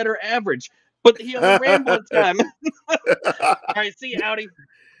a better average, but he only ran one time. All right, see you, Audi.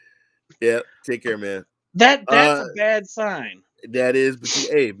 Yeah, take care, man. That's a bad sign. That is, but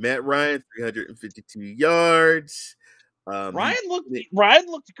Matt Ryan, 352 yards. Ryan looked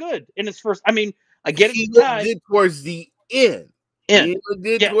good in his first. I mean, I get it. He looked good towards the end. He looked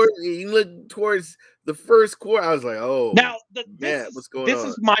good towards the first quarter. I was like, what's going on? This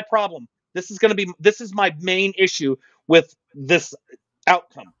is my problem. This is my main issue with this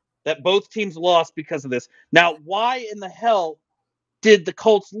outcome, that both teams lost because of this. Now, why in the hell did the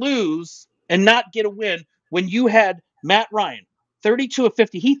Colts lose and not get a win when you had Matt Ryan, 32 of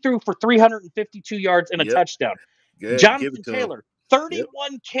 50? He threw for 352 yards and a touchdown. Good. Jonathan Taylor,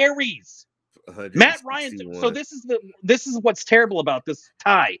 31 carries. Matt Ryan. So this is what's terrible about this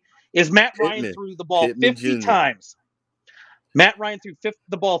tie is Matt Ryan threw the ball 50 times. Matt Ryan threw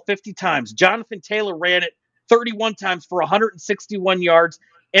the ball 50 times. Jonathan Taylor ran it 31 times for 161 yards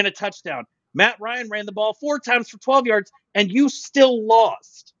and a touchdown. Matt Ryan ran the ball 4 times for 12 yards, and you still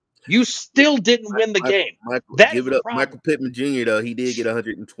lost. You still didn't win the game. Give it up. Michael Pittman Jr., though, he did get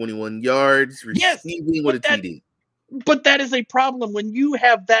 121 yards receiving with a TD. But that is a problem when you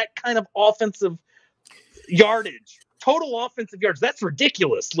have that kind of offensive yardage. Total offensive yards, that's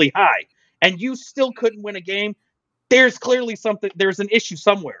ridiculously high. And you still couldn't win a game. There's clearly there's an issue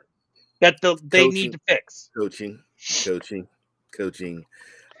somewhere that they need to fix. Coaching.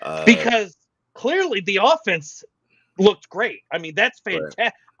 Because clearly the offense looked great. I mean, that's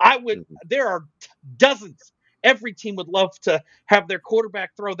fantastic. There are dozens. Every team would love to have their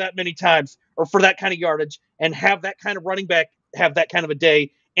quarterback throw that many times or for that kind of yardage and have that kind of running back have that kind of a day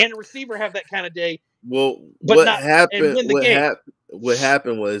and a receiver have that kind of day. Well, what happened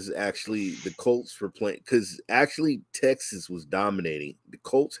was actually the Colts were playing because actually Texas was dominating. The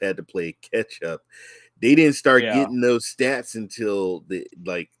Colts had to play catch up. They didn't start getting those stats until the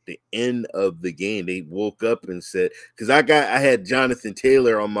end of the game. They woke up and said, because I had Jonathan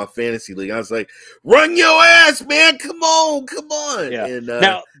Taylor on my fantasy league. I was like, run your ass, man. Come on. Yeah. And,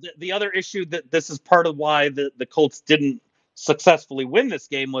 now, the other issue that this is part of why the Colts didn't successfully win this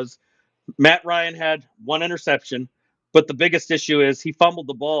game was Matt Ryan had 1 interception, but the biggest issue is he fumbled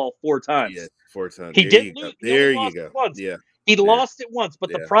the ball 4 times. Yeah, 4 times. He didn't lose. There you go. Yeah. He lost it once,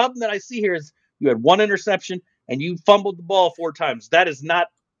 but the problem that I see here is you had 1 interception and you fumbled the ball 4 times. That is not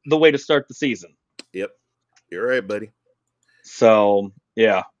the way to start the season. Yep. You're right, buddy. So,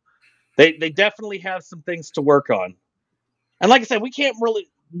 yeah. They definitely have some things to work on. And like I said, we can't really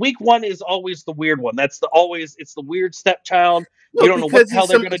 – week 1 is always the weird one. It's the weird stepchild. You don't know what the hell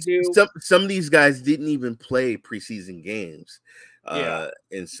they're going to do. Some of these guys didn't even play preseason games.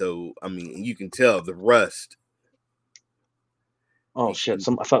 And so, I mean, you can tell the rust. Oh shit!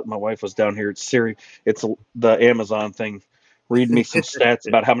 I thought my wife was down here. It's Siri. It's the Amazon thing. Read me some stats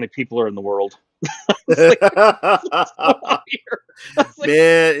about how many people are in the world.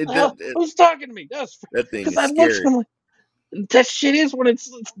 Man, who's talking to me? That thing is scary. That shit is when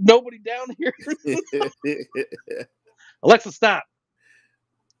it's nobody down here. Alexa, stop.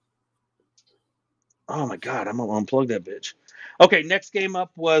 Oh my God, I'm gonna unplug that bitch. Okay, next game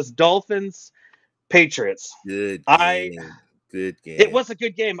up was Dolphins Patriots. Good game. It was a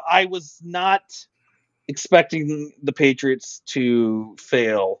good game. I was not expecting the Patriots to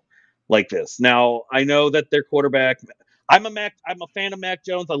fail like this. Now, I know that their quarterback, I'm a fan of Mac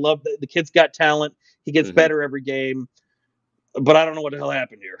Jones. I love the kid's got talent. He gets better every game. But I don't know what the hell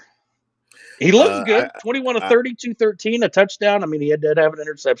happened here. He looks good. 21 of 30, 213, a touchdown. I mean, he had to have an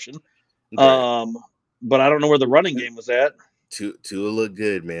interception. Right. But I don't know where the running game was at. Tua look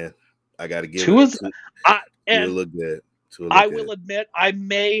good, man. I got to give Tua look good. I will admit I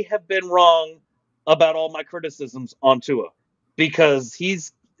may have been wrong about all my criticisms on Tua because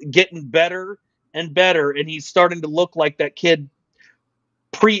he's getting better and better, and he's starting to look like that kid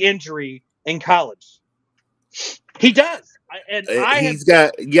pre-injury in college. He does.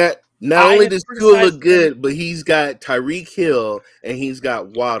 Not only does Tua look good, but he's got Tyreek Hill and he's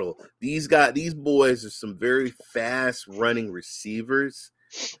got Waddle. These boys are some very fast running receivers.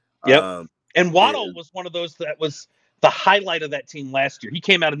 Yep. And Waddle was one of those that was the highlight of that team last year. He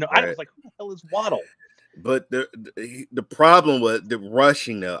came out of I was like, who the hell is Waddle? But the problem was the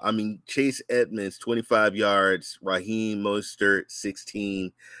rushing though. I mean, Chase Edmonds, 25 yards, Raheem Mostert,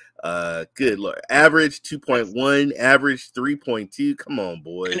 16. Good Lord. Average 2.1, average 3.2. Come on,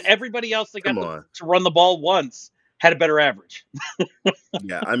 boys. And everybody else that got to run the ball once had a better average.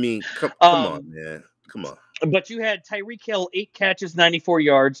 Yeah, I mean, come on, man. Come on. But you had Tyreek Hill, 8 catches, 94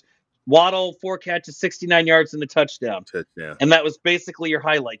 yards. Waddle, 4 catches, 69 yards, and a touchdown. And that was basically your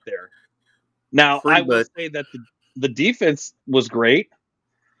highlight there. Now, I will say that the defense was great.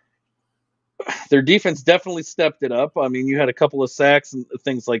 Their defense definitely stepped it up. I mean, you had a couple of sacks and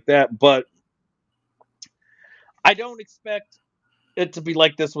things like that, but I don't expect it to be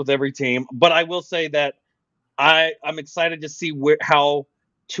like this with every team. But I will say that I'm excited to see how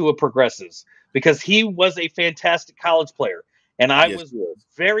Tua progresses because he was a fantastic college player. And I was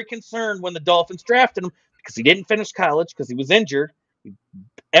very concerned when the Dolphins drafted him because he didn't finish college because he was injured. He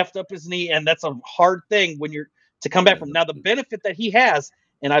effed up his knee, and that's a hard thing when you're to come back from. Now, the benefit that he has,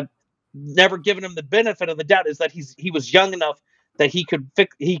 and I've never given him the benefit of the doubt, is that he was young enough that he could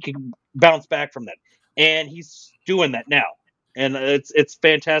bounce back from that, and he's doing that now, and it's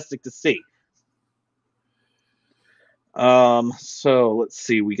fantastic to see. So let's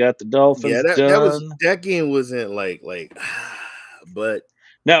see, we got the Dolphins. Yeah, that game wasn't like, but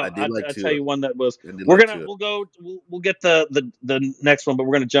no, I'll tell you one that was. We'll get the next one, but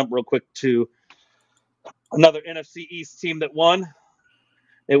we're gonna jump real quick to another NFC East team that won.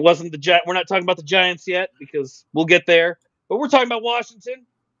 It wasn't the Giants. We're not talking about the Giants yet because we'll get there. But we're talking about Washington.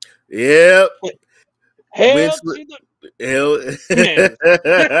 Yep. Hell.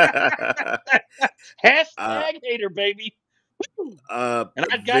 Hashtag hater, baby. And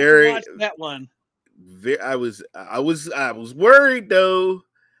I got to watch that one. I was worried though.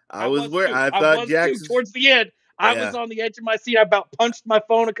 I was worried. I thought Jackson towards the end. I was on the edge of my seat. I about punched my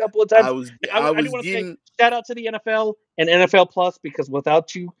phone a couple of times. I do want to say shout out to the NFL and NFL Plus because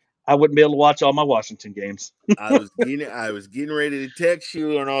without you, I wouldn't be able to watch all my Washington games. I was getting ready to text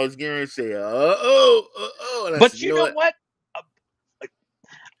you, and I was getting ready to say, But you know what?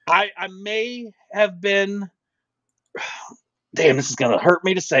 I may have been. Damn, this is gonna hurt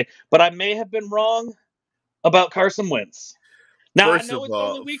me to say, but I may have been wrong about Carson Wentz. Now I know it's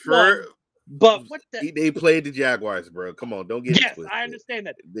only week 1. But what they played the Jaguars, bro. Come on, don't get it twisted. I understand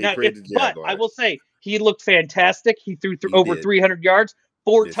that. But I will say he looked fantastic. He threw over 300 yards,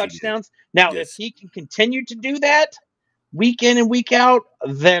 4 touchdowns. Now, if he can continue to do that week in and week out,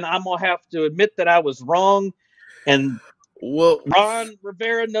 then I'm gonna have to admit that I was wrong. And Ron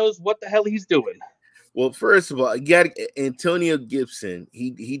Rivera knows what the hell he's doing. Well, first of all, you got Antonio Gibson.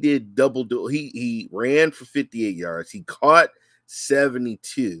 He did double. He ran for 58 yards. He caught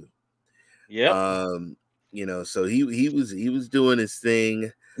 72. Yeah. So he was doing his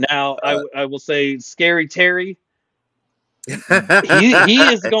thing. Now I will say, Scary Terry. He's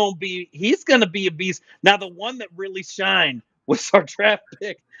gonna be a beast. Now the one that really shined was our draft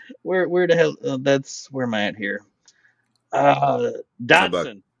pick. Where the hell? Where am I at here?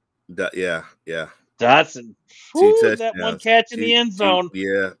 Dotson. Yeah. Dotson. That one catch in the end zone.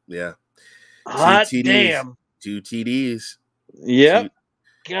 Yeah. Hot damn. 2 TDs. Yep.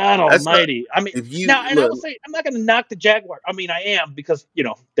 God almighty. I will say, I'm not going to knock the Jaguars. I mean, I am because,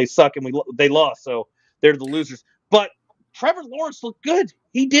 they suck and they lost. So they're the losers. But Trevor Lawrence looked good.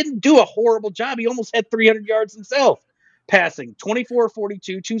 He didn't do a horrible job. He almost had 300 yards himself passing. 24-42,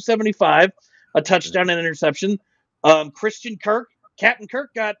 275, a touchdown and interception. Christian Kirk, Captain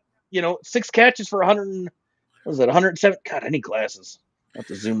Kirk got, 6 catches for 100. What was that, 107? God, I need glasses. I have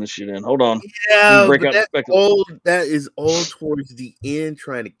to zoom this shit in. Hold on. Yeah, but that is all towards the end,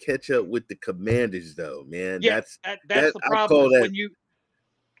 trying to catch up with the Commanders, though, man. Yeah, that's the problem. When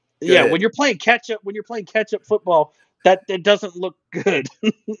you're playing catch up, football, that doesn't look good.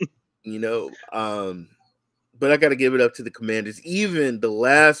 But I got to give it up to the Commanders. Even the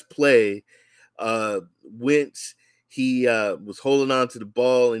last play, Wentz, he was holding on to the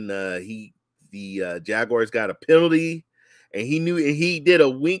ball, and the Jaguars got a penalty, and he did a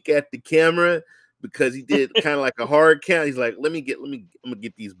wink at the camera because he did kind of like a hard count. He's like, I'm gonna get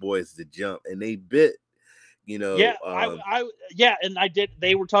these boys to jump, and they bit. Yeah, and I did.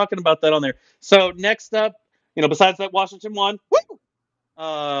 They were talking about that on there. So next up, besides that, Washington won. Woo!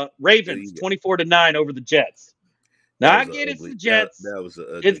 Ravens 24-9 over the Jets. Now I get it's the Jets. That was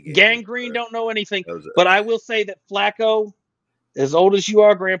it's gangrene. Don't know anything, but I will say that Flacco, as old as you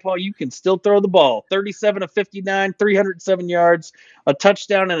are, Grandpa, you can still throw the ball. 37 of 59, 307 yards, a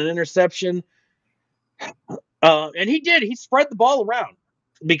touchdown and an interception. And he did. He spread the ball around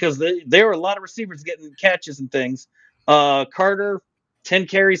because there were a lot of receivers getting catches and things. Carter, 10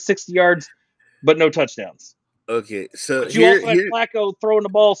 carries, 60 yards, but no touchdowns. Okay, so you also had Flacco throwing the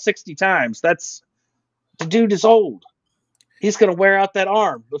ball 60 times. The dude is old. He's going to wear out that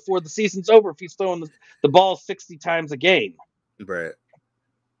arm before the season's over if he's throwing the ball 60 times a game. Right.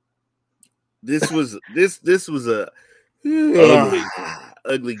 This was a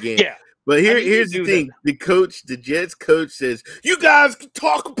ugly game. Yeah. But here's the thing. The Jets coach says, "You guys can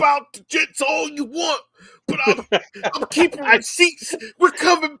talk about the Jets all you want, but I'm keeping receipts. We're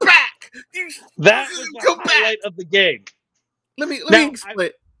coming back." That was the highlight of the game. Let me explain.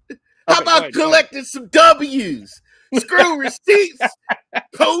 How about collecting some W's? Screw receipts,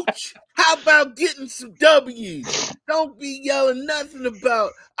 coach. How about getting some W's? Don't be yelling nothing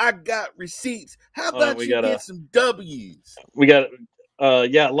about I got receipts. How about get some W's? We got a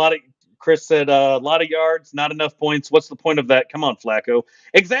lot of. Chris said a lot of yards, not enough points. What's the point of that? Come on, Flacco.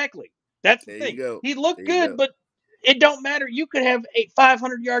 Exactly. That's the thing. He looked good, but it don't matter. You could have a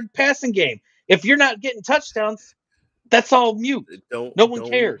 500-yard passing game. If you're not getting touchdowns, that's all mute. No one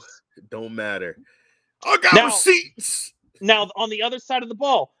cares. It don't matter. I got receipts. Now, on the other side of the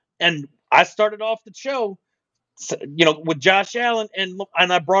ball, and I started off the show, with Josh Allen, and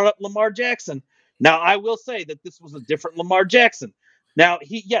I brought up Lamar Jackson. Now, I will say that this was a different Lamar Jackson. Now,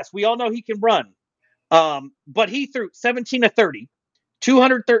 we all know he can run, but he threw 17 of 30,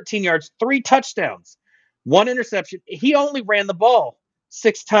 213 yards, 3 touchdowns, 1 interception. He only ran the ball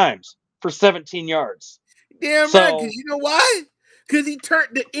 6 times for 17 yards. Damn right, because you know why? Because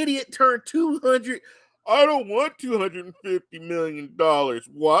the idiot turned 200. I don't want $250 million.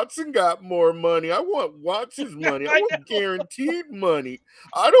 Watson got more money. I want Watson's money. I want guaranteed money.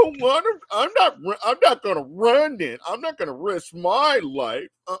 I don't want him. I'm not going to run it. I'm not going to risk my life.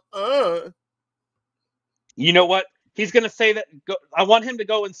 You know what? He's going to say that. I want him to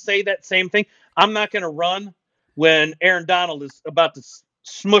go and say that same thing. I'm not going to run when Aaron Donald is about to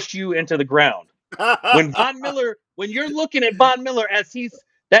smush you into the ground. When you're looking at Von Miller as he's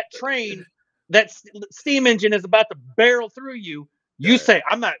that train, that steam engine is about to barrel through you, you say,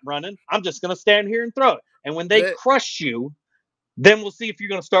 I'm not running. I'm just going to stand here and throw it. And when they crush you, then we'll see if you're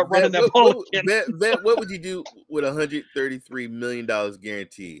going to start running that ball again. What would you do with $133 million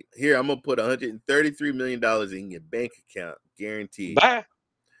guaranteed? Here, I'm going to put $133 million in your bank account, guaranteed. Bye.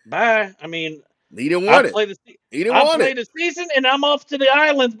 I mean, he didn't want it. He didn't want it. I play the season, and I'm off to the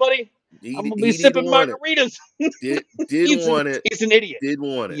islands, buddy. I'm going to be sipping margaritas. Didn't want it. He's an idiot. Didn't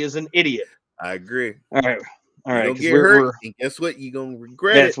want it. He is an idiot. I agree. All right. You're gonna get hurt, and guess what? You're gonna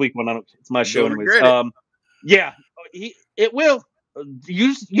regret it. It's week 1. It's my show, anyways. Yeah, it will.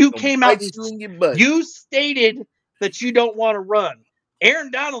 You came out and you stated that you don't want to run. Aaron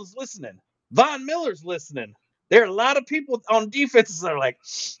Donald's listening. Von Miller's listening. There are a lot of people on defenses that are like,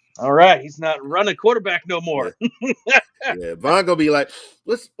 all right, he's not running quarterback no more. Yeah, Von gonna be like,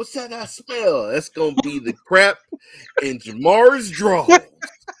 what's that I smell? That's gonna be the crap in Jamar's draw.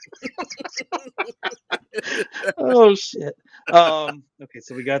 Oh shit. Okay,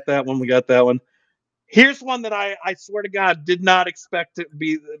 so we got that one. Here's one that I swear to God did not expect to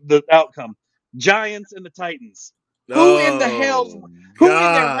be the outcome. Giants and the Titans. Who in their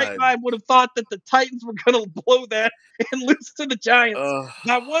right mind would have thought that the Titans were going to blow that and lose to the Giants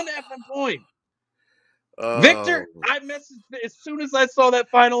by 1 effing point? Victor, I messaged as soon as I saw that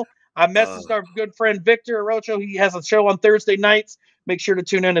final. I messaged our good friend Victor Arocho. He has a show on Thursday nights. Make sure to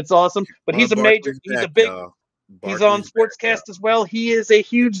tune in. It's awesome. But he's a major. He's a big. He's on Sportscast as well. He is a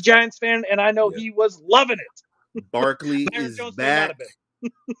huge Giants fan, and I know he was loving it. Barkley is back.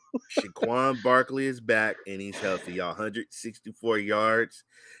 Shaquan Barkley is back, and he's healthy, y'all. 164 yards.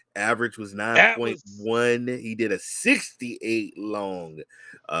 Average was 9.1. He did a 68 long.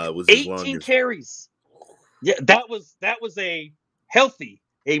 Was 18 carries. Yeah, that was a healthy,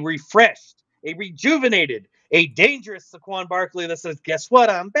 a refreshed, a rejuvenated, a dangerous Saquon Barkley that says, "Guess what?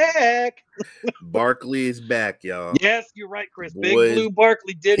 I'm back." Barkley is back, y'all. Yes, you're right, Chris. Big Blue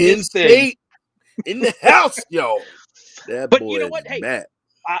Barkley did his thing. State in the house, yo. But you know what? Hey,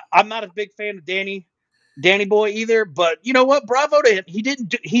 I'm not a big fan of Danny Boy either. But you know what? Bravo to him.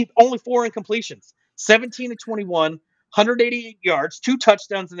 He only 4 incompletions, 17 to 21, 188 yards, 2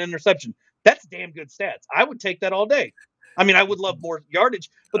 touchdowns, and an interception. That's damn good stats. I would take that all day. I mean, I would love more yardage,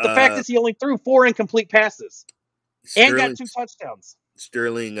 but the fact is he only threw 4 incomplete passes and got 2 touchdowns.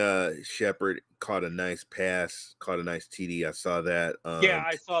 Sterling Shepard caught a nice pass, caught a nice TD. I saw that. Yeah,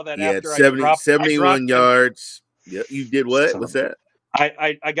 I saw that. He had 71 yards. Yeah, you did what? What's that?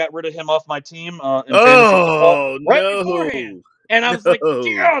 I got rid of him off my team. No! Beforehand. And I was like,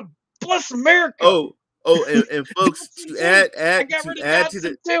 God bless America. And folks, to add to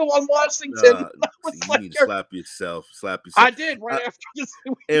the too on Washington. You need to slap yourself. I did right after this.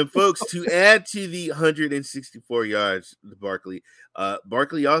 And folks, to add to the 164 yards,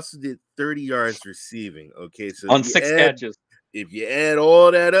 Barkley also did 30 yards receiving. Okay, so on 6 catches. If you add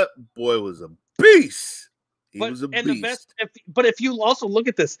all that up, boy was a beast. He was a beast. But if you also look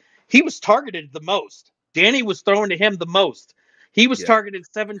at this, he was targeted the most. Danny was throwing to him the most. He was targeted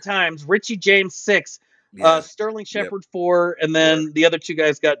 7 times. Richie James 6. Sterling Shepard 4, and then the other 2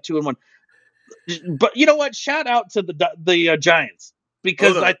 guys got 2 and 1. But you know what? Shout out to the Giants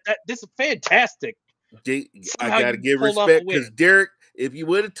because this is fantastic. I gotta give respect because Derek. If you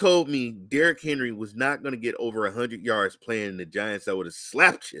would have told me Derrick Henry was not going to get over 100 yards playing in the Giants, I would have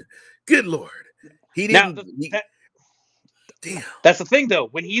slapped you. Good Lord, he didn't. Damn. That's the thing, though.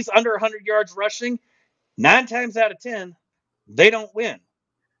 When he's under 100 yards rushing, 9 times out of 10, they don't win.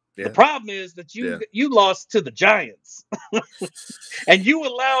 Yeah. The problem is that you lost to the Giants, and you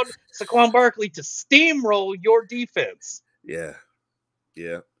allowed Saquon Barkley to steamroll your defense. Yeah.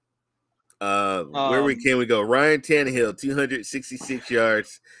 Where can we go? Ryan Tannehill, 266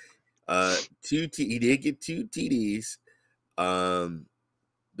 yards. He did get 2 TDs.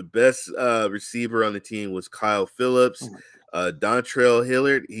 The best receiver on the team was Kyle Phillips. Dontrell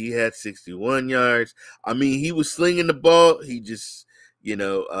Hillard, he had 61 yards. I mean, he was slinging the ball. He just,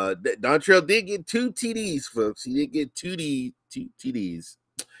 Dontrell did get 2 TDs, folks. He did get 2 TDs.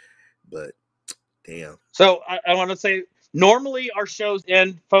 But, damn. So, I want to say, normally our shows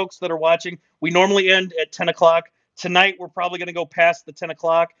end, folks that are watching, we normally end at 10 o'clock. Tonight, we're probably going to go past the 10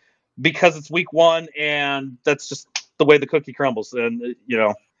 o'clock because it's week 1, and that's just the way the cookie crumbles. And,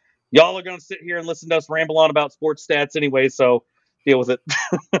 y'all are going to sit here and listen to us ramble on about sports stats anyway, so deal with it.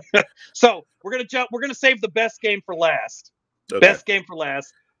 So we're going to jump. We're going to save the best game for last. Okay. Best game for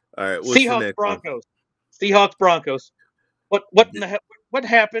last. All right. Seahawks Broncos. Seahawks Broncos. What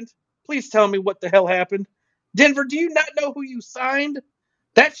happened? Please tell me what the hell happened. Denver, do you not know who you signed?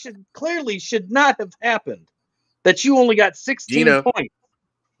 That should not have happened. That you only got 16 points.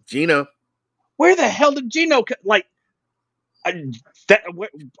 Gino. Where the hell did Gino I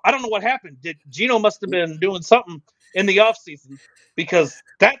don't know what happened. Gino must have been doing something in the offseason because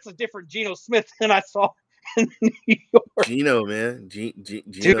that's a different Geno Smith than I saw in New York. Gino, man. Gino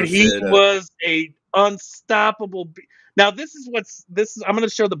dude, he was a unstoppable. Now, this is I'm going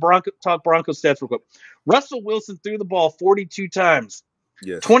to show the Broncos stats real quick. Russell Wilson threw the ball 42 times,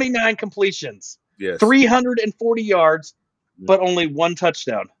 29 completions, 340 yards, but only 1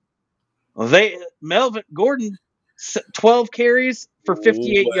 touchdown. Melvin Gordon, 12 carries for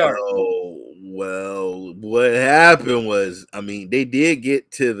 58 yards. Well, what happened was, I mean, they did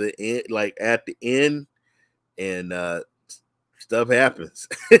get to the end, like at the end, and stuff happens.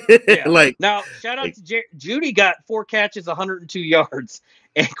 Now, shout out to Judy got 4 catches, 102 yards,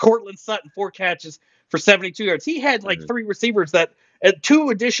 and Cortland Sutton 4 catches for 72 yards. He had 3 receivers 2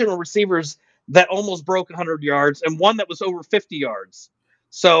 additional receivers that almost broke 100 yards, and 1 that was over 50 yards.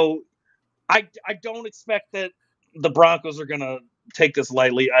 So I don't expect that the Broncos are going to take this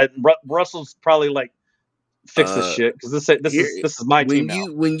lightly. Russell's probably fix this shit because this is my team now.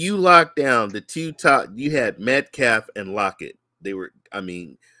 When you lock down the 2 top, you had Metcalf and Lockett. They were,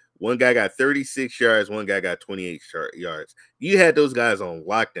 one guy got 36 yards, one guy got 28 yards. You had those guys on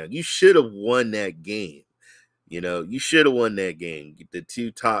lockdown. You should have won that game. You should have won that game. The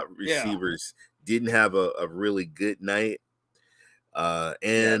two top receivers didn't have a really good night.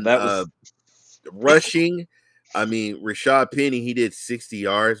 Rushing, I mean, Rashad Penny, he did 60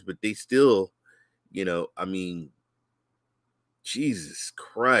 yards, but they still, Jesus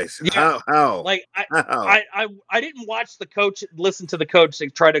Christ. Yeah. How? Like I didn't watch the coach, listen to the coach to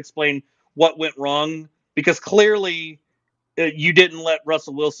try to explain what went wrong, because clearly you didn't let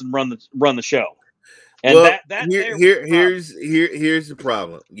Russell Wilson run the show. And here's the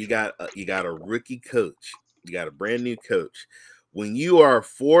problem. You got a rookie coach. You got a brand new coach. When you are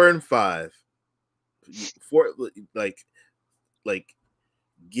 4-5,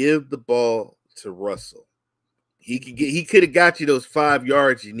 give the ball to Russell. He could have got you those 5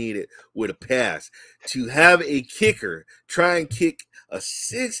 yards you needed with a pass. To have a kicker try and kick a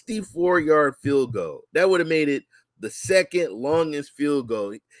 64-yard field goal, that would have made it the second longest field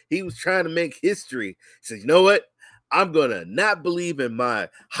goal. He was trying to make history. He said, you know what? I'm going to not believe in my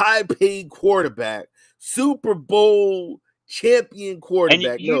high-paid quarterback, Super Bowl champion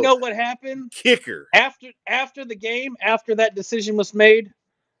quarterback. And you know what happened? Kicker. After the game, after that decision was made,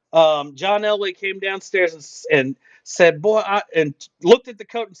 John Elway came downstairs and said, "Boy," and looked at the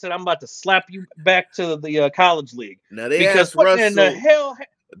coach and said, "I'm about to slap you back to the college league." Now they asked Russell. In the hell?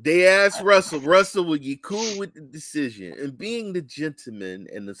 They asked Russell. Russell, would you cool with the decision? And being the gentleman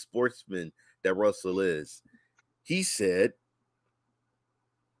and the sportsman that Russell is, he said,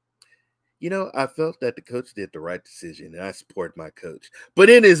 I felt that the coach did the right decision, and I support my coach. But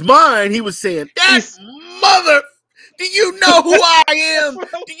in his mind, he was saying, "That mother." Do you know who I am?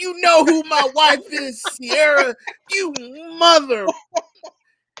 Do you know who my wife is, Sierra? You mother.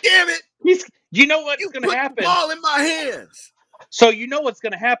 Damn it. You know what's going to happen? Put the ball in my hands. So you know what's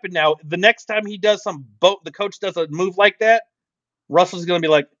going to happen now. The next time he does the coach does a move like that, Russell's going to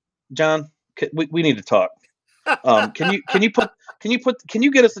be like, "John, we need to talk. Can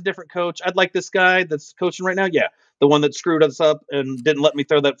you get us a different coach? I'd like this guy that's coaching right now. Yeah. The one that screwed us up and didn't let me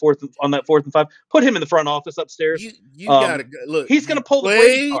throw that 4th and 5. Put him in the front office upstairs." You gotta look. He's gonna pull the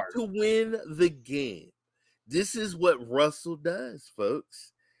Brady card to win the game. This is what Russell does,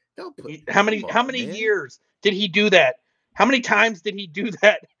 folks. Don't put how many years did he do that? How many times did he do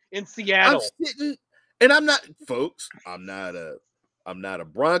that in Seattle? I'm not a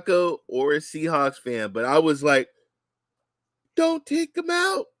Bronco or a Seahawks fan, but I was like, don't take him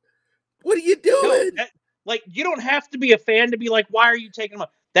out. What are you doing? No, you don't have to be a fan to be like, why are you taking him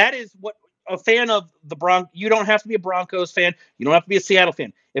out? That is what a fan of the Broncos. You don't have to be a Broncos fan. You don't have to be a Seattle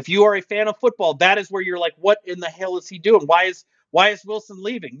fan. If you are a fan of football, that is where you're like, what in the hell is he doing? Why is Wilson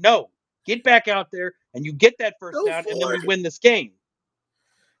leaving? No, get back out there and you get that first down, and then we win this game.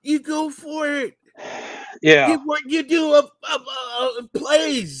 You go for it. Yeah. You do a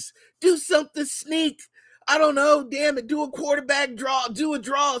plays. Do something sneak. I don't know. Damn it. Do a quarterback draw. Do a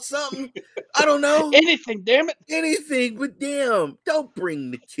draw. Something. I don't know. Anything. Damn it. Anything. But damn, don't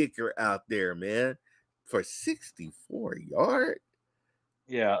bring the kicker out there, man, for 64 yards.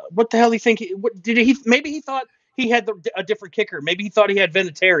 Yeah. What the hell do you think? Maybe he thought he had a different kicker. Maybe he thought he had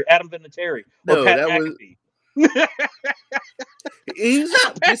Adam Vinatieri. No, Pat McAfee. He's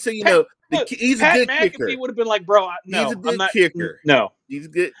not. Just so you know, he's a good kicker. Pat McAfee would have been like, "Bro, no, he's a good kicker. No, he's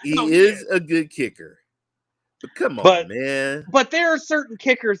good. He is a good kicker." But come on, man. But there are certain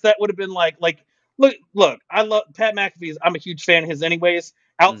kickers that would have been like, look, I love Pat McAfee. I'm a huge fan of his anyways.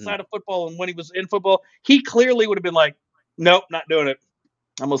 Outside of football and when he was in football, he clearly would have been like, "Nope, not doing it.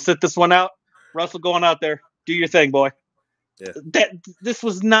 I'm going to sit this one out. Russell, going out there. Do your thing, boy." Yeah. This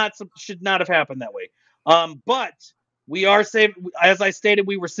should not have happened that way. But we are saving, as I stated,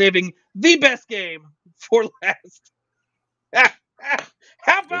 we were saving the best game for last.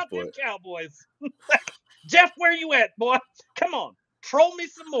 How about them Cowboys? Jeff, where you at, boy? Come on. Troll me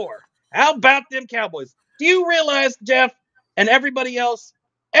some more. How about them Cowboys? Do you realize, Jeff, and everybody else,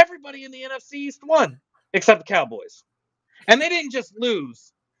 everybody in the NFC East won, except the Cowboys. And they didn't just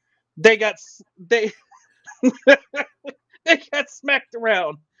lose. They got smacked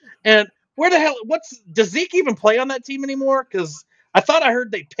around. And where the hell, does Zeke even play on that team anymore? Because I thought I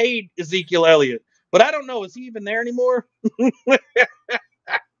heard they paid Ezekiel Elliott, but I don't know. Is he even there anymore?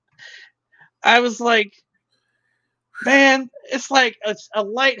 I was like, man, it's like a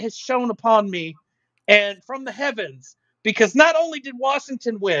light has shone upon me and from the heavens, because not only did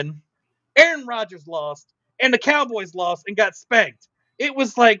Washington win, Aaron Rodgers lost, and the Cowboys lost and got spanked. It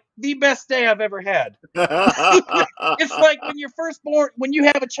was like the best day I've ever had. It's like when you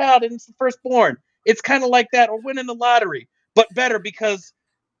have a child and it's the firstborn. It's kind of like that, or winning the lottery, but better because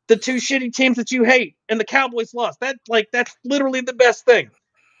the two shitty teams that you hate and the Cowboys lost. That's literally the best thing.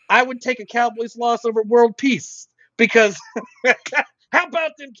 I would take a Cowboys loss over world peace because how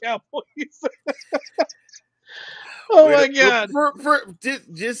about them Cowboys? Oh my God! For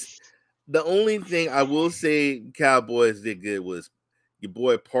just the only thing I will say Cowboys did good was your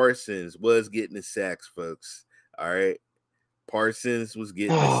boy Parsons was getting the sacks, folks. All right, Parsons was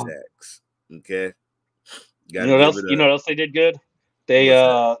getting the sacks. Okay, you know what else? You know what else they did good? They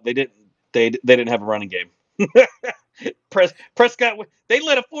didn't have a running game. Prescott, they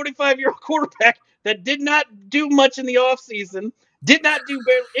let a 45-year-old quarterback that did not do much in the offseason, did not do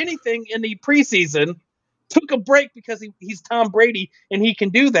anything in the preseason, took a break because he's Tom Brady and he can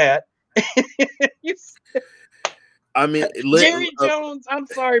do that. I mean, Jerry Jones, I'm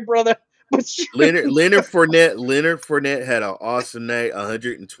sorry, brother. But Leonard Fournette had an awesome night,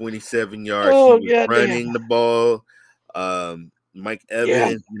 127 yards. He was running the ball. Mike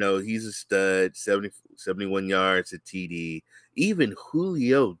Evans, he's a stud, 71 yards at TD. Even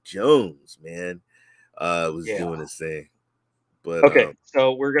Julio Jones, man, was doing his thing. But okay,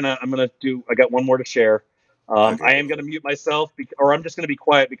 so I got one more to share. I am gonna mute myself, or I'm just gonna be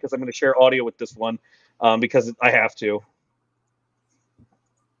quiet because I'm gonna share audio with this one, because I have to.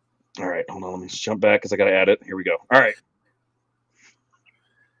 All right, hold on, let me just jump back because I gotta add it. Here we go. All right.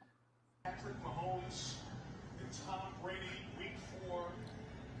 Patrick Mahomes and Tom Brady, week 4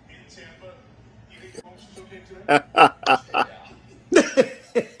 in Tampa. You think Mahomes is okay today?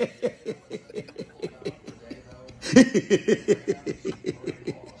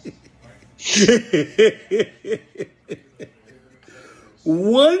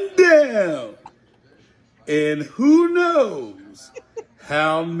 One down, and who knows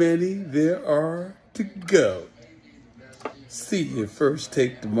how many there are to go. See you first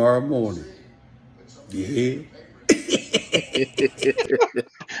take tomorrow morning. Yeah.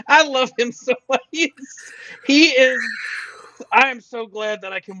 I love him so much. He is. I am so glad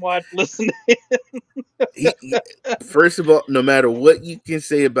that I can listen to him. First of all, no matter what you can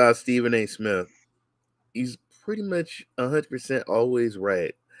say about Stephen A. Smith, he's pretty much 100% always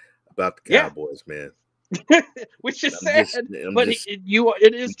right about the Cowboys, man. Which is sad, but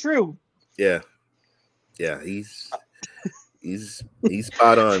it is true. Yeah, he's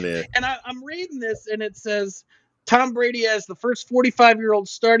spot on, man. And I'm reading this, and it says Tom Brady as the first 45-year-old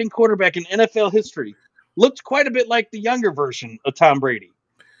starting quarterback in NFL history. Looked quite a bit like the younger version of Tom Brady.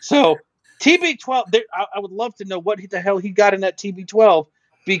 So TB12, I would love to know what the hell he got in that TB12,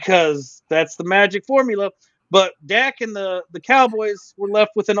 because that's the magic formula. But Dak and the Cowboys were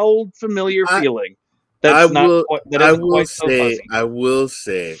left with an old familiar feeling. I will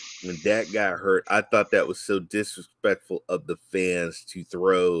say, when Dak got hurt, I thought that was so disrespectful of the fans to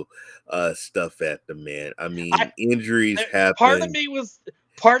throw stuff at the man. I mean, injuries happen. Part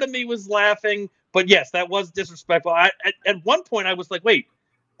of me was laughing, but yes, that was disrespectful. At one point, I was like, "Wait,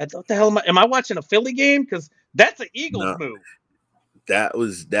 what the hell am I watching a Philly game? Because that's an Eagles move." That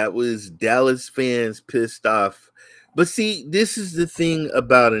was Dallas fans pissed off. But see, this is the thing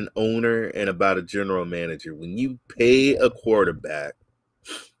about an owner and about a general manager. When you pay that quarterback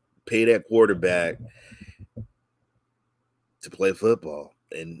to play football,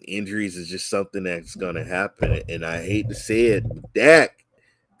 and injuries is just something that's going to happen. And I hate to say it, but Dak,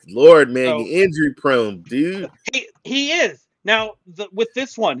 Lord, man, you're injury prone, dude. He is. Now, with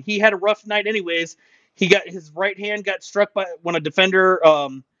this one, he had a rough night anyways. He got his right hand got struck by when a defender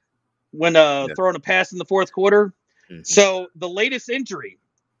throwing a pass in the fourth quarter. Mm-hmm. So the latest injury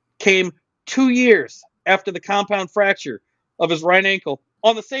came 2 years after the compound fracture of his right ankle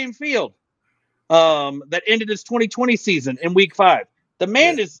on the same field that ended his 2020 season in week 5. The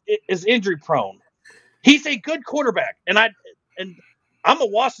man is injury prone. He's a good quarterback, and I'm a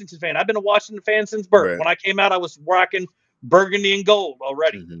Washington fan. I've been a Washington fan since birth. Right. When I came out, I was rocking burgundy and gold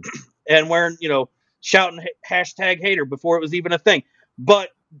already, and wearing shouting #hater before it was even a thing. But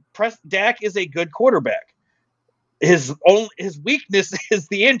Dak is a good quarterback. His weakness is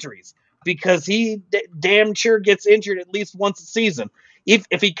the injuries, because he damn sure gets injured at least once a season.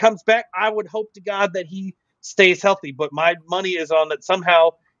 If he comes back, I would hope to God that he stays healthy. But my money is on that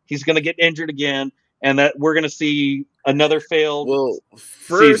somehow he's going to get injured again, and that we're going to see another failed. Well,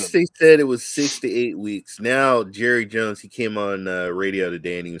 first they said it was 6 to 8 weeks. Now Jerry Jones, he came on radio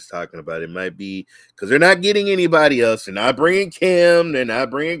today and he was talking about it might be because they're not getting anybody else. They're not bringing Cam. They're not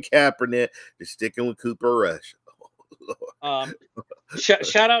bringing Kaepernick. They're sticking with Cooper Rush.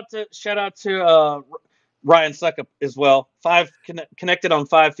 Shout out to Ryan Suckup as well. 5 connected on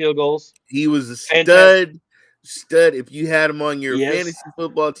 5 field goals. He was a stud. Stud. If you had him on your fantasy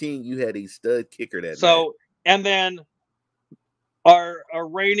football team, you had a stud kicker that night. And then our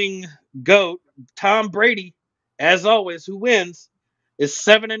reigning GOAT, Tom Brady, as always, who wins, is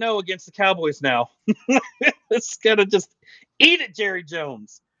 7-0 against the Cowboys now. It's gonna just eat it, Jerry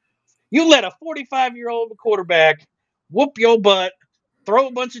Jones. You let a 45-year-old quarterback whoop your butt, throw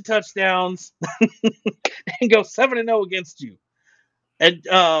a bunch of touchdowns, and go 7-0 against you. And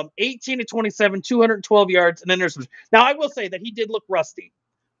 18-27, 212 yards, and then there's. Now I will say that he did look rusty,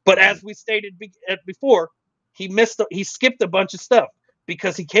 but as we stated before, he skipped a bunch of stuff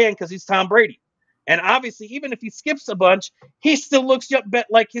because he's Tom Brady. And obviously, even if he skips a bunch, he still looks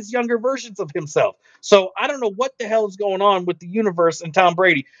like his younger versions of himself. So I don't know what the hell is going on with the universe and Tom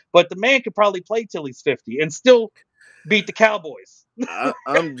Brady, but the man could probably play till he's 50 and still beat the Cowboys. I'm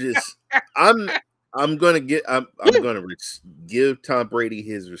gonna give Tom Brady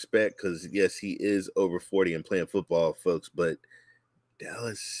his respect because yes, he is over 40 and playing football, folks. But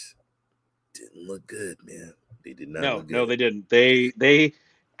Dallas didn't look good, man. They did not. Look good. No, they didn't. They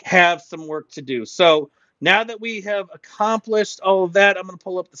have some work to do. So now that we have accomplished all of that, I'm going to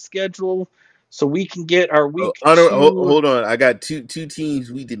pull up the schedule so we can get our week. Hold on. I got two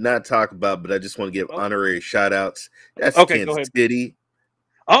teams we did not talk about, but I just want to give honorary shout outs. That's Kansas City.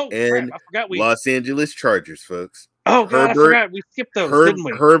 And crap, I forgot Los Angeles Chargers, folks. Oh, God, I forgot. We skipped those, didn't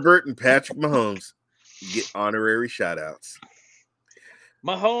we? Herbert and Patrick Mahomes get honorary shout outs.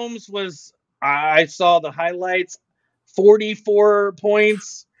 Mahomes I saw the highlights, 44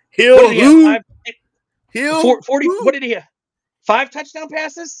 points. Hill, who? 40. What did he have? 5 touchdown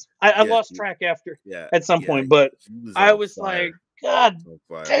passes? I lost track at some point, but I was like, God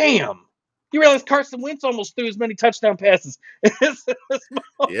damn. You realize Carson Wentz almost threw as many touchdown passes as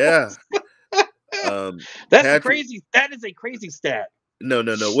Mahomes. That is a crazy stat. No.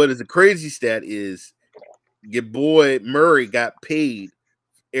 What is a crazy stat is your boy Murray got paid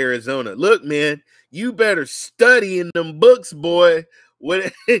Arizona. Look, man, you better study in them books, boy.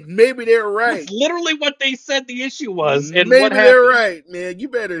 Maybe they're right. That's literally what they said the issue was. And maybe what they're right, man. You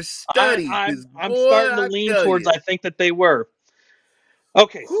better study. I'm starting to lean towards I think that they were.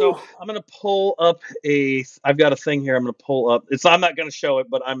 Okay, so I'm going to pull up I've got a thing here I'm going to pull up. I'm not going to show it,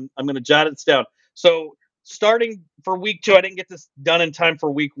 but I'm going to jot it down. So starting for week 2, I didn't get this done in time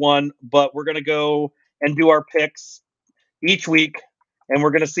for week 1, but we're going to go and do our picks each week. And we're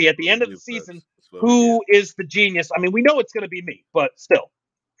going to see at the end of the season who is the genius. I mean, we know it's going to be me, but still.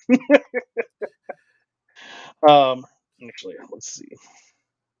 Actually, let's see.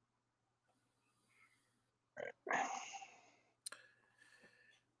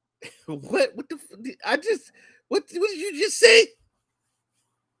 What did you just say?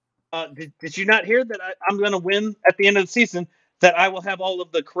 Did you not hear that I'm going to win at the end of the season, that I will have all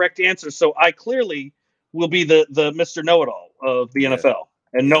of the correct answers? So I clearly will be the Mr. Know-It-all of the NFL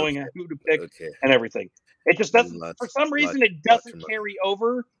and knowing who to pick and everything. It just doesn't, for some reason, it doesn't carry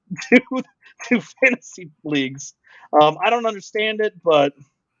over to fantasy leagues. I don't understand it, but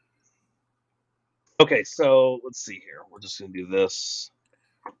okay. So let's see here. We're just going to do this.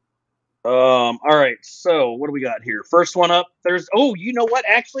 All right. So what do we got here? First one up. You know what?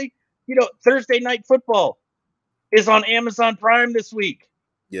 Actually, Thursday Night Football is on Amazon Prime this week.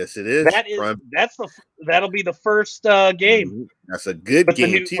 Yes, it is. That'll be the first game. That's a good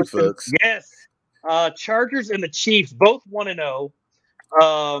game too, folks. Yes. Chargers and the Chiefs, both 1-0.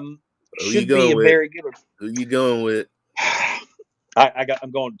 Should be a very good one. Who you going with?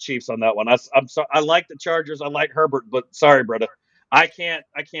 I'm going Chiefs on that one. I'm sorry. I like the Chargers. I like Herbert, but sorry, brother. I cannot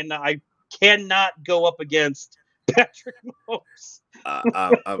go up against Patrick Mahomes.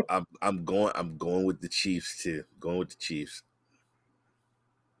 I'm going with the Chiefs too. Going with the Chiefs.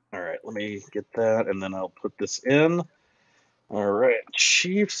 All right, let me get that, and then I'll put this in. All right,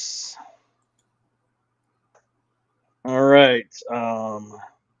 Chiefs. All right. All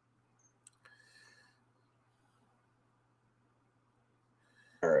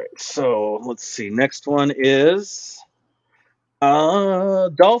right, so let's see. Next one is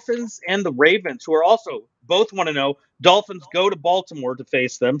Dolphins and the Ravens, who are also both 1-0. Dolphins go to Baltimore to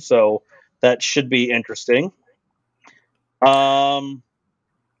face them, so that should be interesting.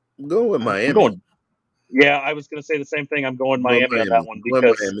 Go with Miami. I was going to say the same thing. I'm going Miami on that one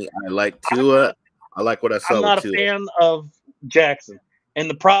because I like Tua. I like what I saw. I'm not a fan of Jackson, and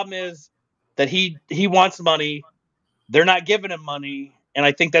the problem is that he wants money. They're not giving him money, and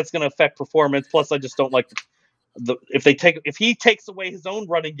I think that's going to affect performance. Plus, I just don't like if he takes away his own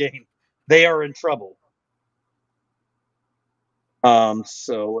running game, they are in trouble.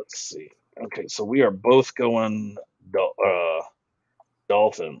 So let's see. Okay, so we are both going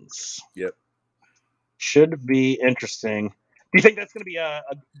Dolphins. Yep. Should be interesting. Do you think that's going to be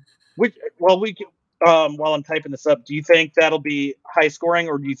while I'm typing this up, do you think that'll be high scoring,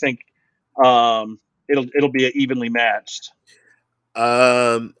 or do you think it'll be evenly matched?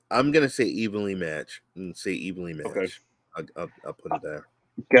 I'm gonna say evenly match. Okay. I'll put it there.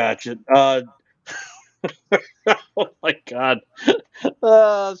 Gotcha. Oh my God.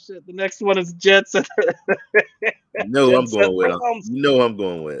 Oh shit. The next one is Jets. No, I'm Jets at going with. Browns. No, I'm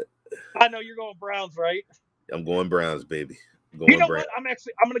going with. I know you're going Browns, right? I'm going Browns, baby. You know what? I'm going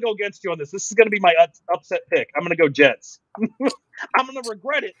to go against you on this. This is going to be my upset pick. I'm going to go Jets. I'm going to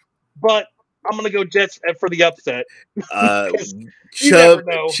regret it, but I'm going to go Jets for the upset. Chubb,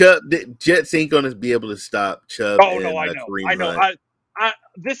 Jets ain't going to be able to stop Chubb. Oh no, I know.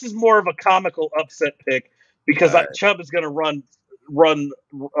 This is more of a comical upset pick because Chubb is going to run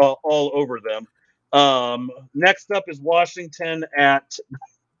all over them. Next up is Washington at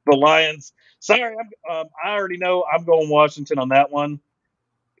the Lions. Sorry, I already know I'm going Washington on that one.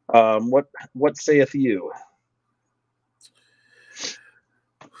 What saith you?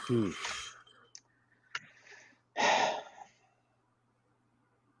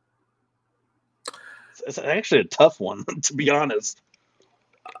 It's actually a tough one, to be honest.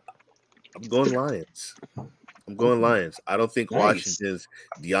 I'm going Lions. I don't think Washington's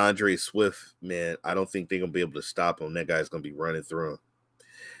DeAndre Swift, man. I don't think they're gonna be able to stop him. That guy's gonna be running through him.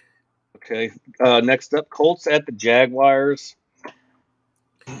 Okay. Next up, Colts at the Jaguars.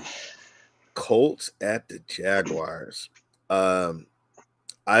 I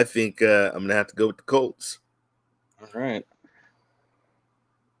think I'm gonna have to go with the Colts. All right.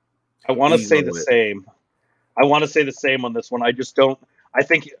 I want to say the same. I want to say the same on this one. I just don't. I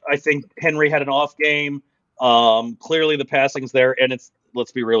think Henry had an off game. Clearly the passing's there, and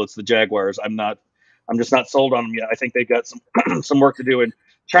let's be real, it's the Jaguars. I'm just not sold on them yet. I think they've got some work to do, and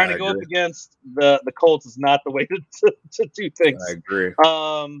trying to go up against the Colts is not the way to do things. I agree.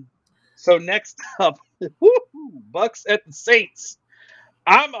 So next up, Bucks at the Saints.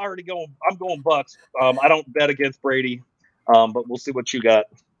 I'm going Bucks. I don't bet against Brady, but we'll see what you got.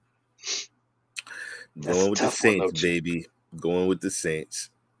 Going with the Saints, baby. Going with the Saints.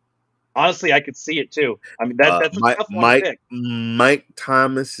 Honestly, I could see it too. I mean, that's a tough one to pick. Mike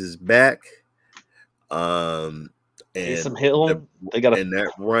Thomas is back. And Taysom Hill. They got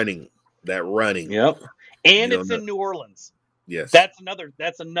that running. Yep. And it's in New Orleans. Yes. That's another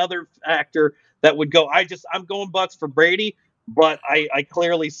factor that would go. I'm going Bucks for Brady, but I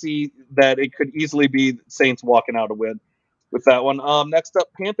clearly see that it could easily be Saints walking out a win with that one. Next up,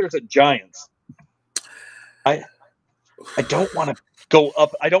 Panthers at Giants. I don't want to go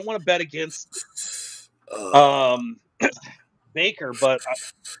up. I don't want to bet against Baker, but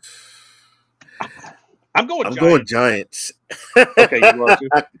I'm going Giants. Okay, you are too.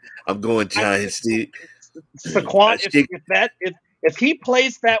 I'm going Giants, dude. Saquon, if he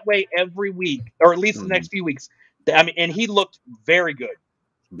plays that way every week, or at least the next few weeks, I mean, and he looked very good.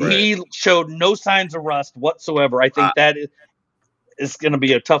 Right. He showed no signs of rust whatsoever. I think that is going to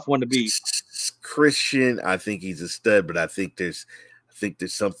be a tough one to beat. Christian, I think he's a stud, but I think there's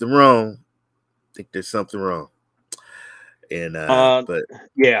something wrong. And but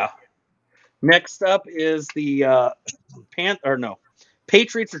yeah. Next up is the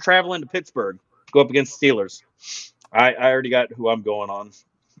Patriots are traveling to Pittsburgh. Go up against Steelers. I already got who I'm going on.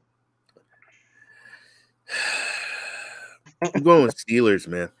 I'm going with Steelers,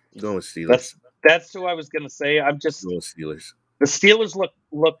 man. I'm going with Steelers. That's who I was going to say. I'm just going with Steelers. The Steelers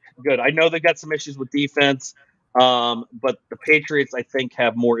look good. I know they got some issues with defense, but the Patriots, I think,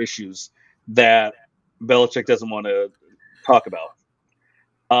 have more issues that Belichick doesn't want to talk about.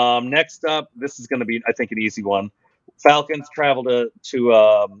 Next up, this is going to be, I think, an easy one. Falcons travel to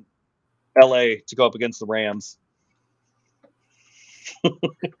L.A. to go up against the Rams.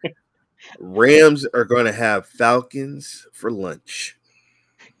 Rams are going to have Falcons for lunch.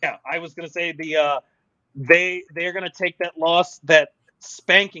 Yeah, I was going to say they're going to take that loss, that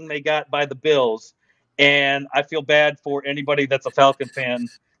spanking they got by the Bills, and I feel bad for anybody that's a Falcon fan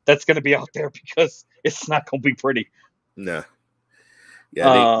that's going to be out there because it's not going to be pretty. No.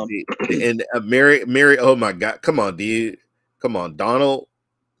 Yeah, Mary. Oh my God! Come on, dude. Come on, Donald.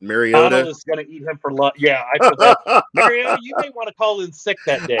 Mariota. Donald is going to eat him for lunch. Yeah, I feel bad. Mariota, you may want to call in sick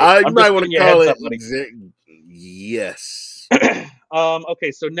that day. You might want to call it. Yes.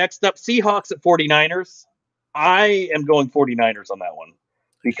 Okay, so next up, Seahawks at 49ers. I am going 49ers on that one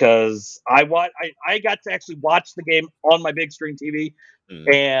because I got to actually watch the game on my big screen TV,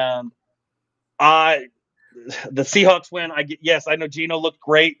 and the Seahawks win. Yes, I know Geno looked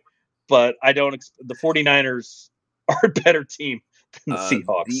great, but I don't. The 49ers are a better team than the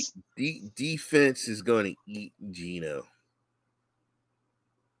Seahawks. Defense is going to eat Geno.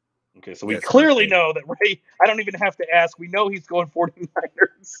 Okay, so we clearly know that Ray. I don't even have to ask. We know he's going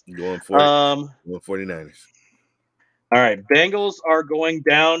 49ers. Going 49ers. All right, Bengals are going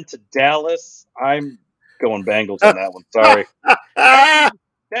down to Dallas. I'm going Bengals on that one. Sorry.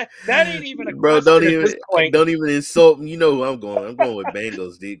 That ain't even a Bro, question at this point. don't even insult me. You know who I'm going. I'm going with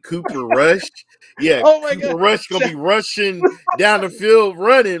Bengals, dude. Cooper Rush. Yeah, oh my Cooper God. Rush gonna be rushing down the field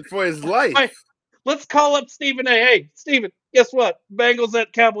running for his life. Right. Let's call up Stephen A. Hey, Stephen, guess what? Bengals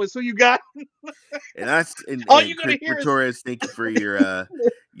at Cowboys. Who you got? And All you're Chris gonna hear Torres, thank you for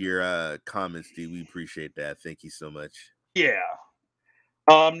your comments, dude. We appreciate that. Thank you so much. Yeah.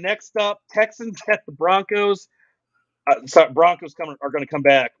 Next up, Texans at the Broncos. Broncos are going to come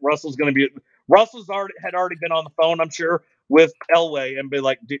back. Russell's had already been on the phone, I'm sure, with Elway and be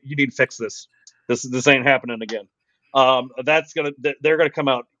like, "You need to fix this. This ain't happening again." They're gonna come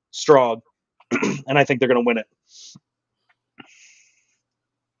out strong, and I think they're gonna win it.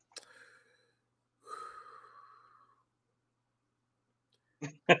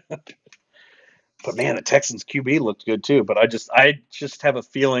 But man, the Texans QB looked good too. But I just have a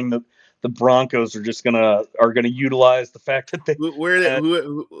feeling that the Broncos are just gonna utilize the fact that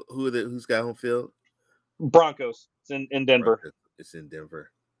who's got home field? Broncos. It's in Denver. Broncos. It's in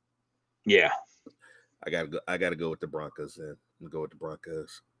Denver. Yeah. I gotta go with the Broncos then. I'm gonna go with the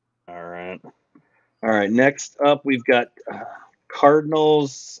Broncos. All right. Next up, we've got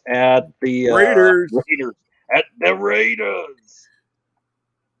Cardinals at the Raiders. At the Raiders.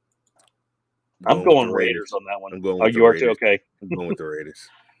 I'm going Raiders on that one. I'm going with you are too? Okay. I'm going with the Raiders.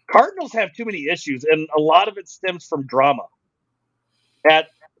 Cardinals have too many issues, and a lot of it stems from drama at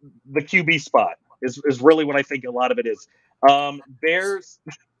the QB spot is really what I think a lot of it is. Bears.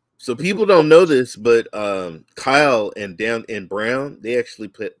 So people don't know this, but Kyle and Brown, they actually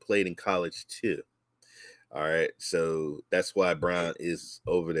played in college too. All right, so that's why Brown is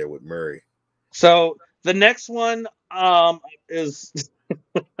over there with Murray. So the next one is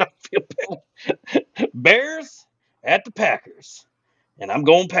Bears at the Packers, and I'm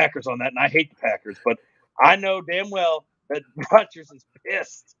going Packers on that. And I hate the Packers, but I know damn well that Rodgers is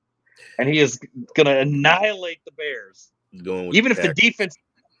pissed, and he is going to annihilate the Bears. Even if the defense,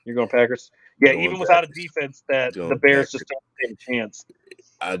 you're going Packers. Yeah, even without a defense, that the Bears just don't have a chance.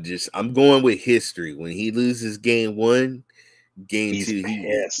 I'm going with history. When he loses game 1, game 2,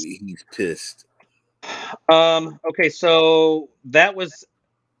 he's pissed. Okay, so that was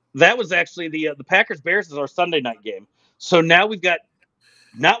actually the Packers Bears is our Sunday night game. So now we've got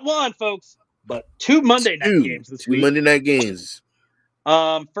not one, folks, but 2 Monday night games this week. 2 Monday night games.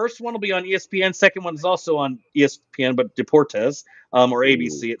 First one will be on ESPN. Second one is also on ESPN, but Deportes or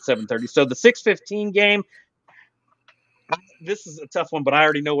ABC at 7:30. So the 6:15 game. This is a tough one, but I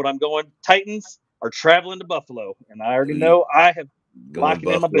already know what I'm going. Titans are traveling to Buffalo, and I already know I have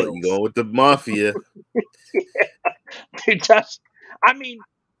locking in my bills. You going with the Mafia? Yeah. Dude, Josh, I mean,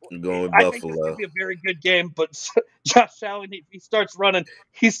 I'm going with I Buffalo. think it's going to be a very good game, but Josh Allen, if he starts running,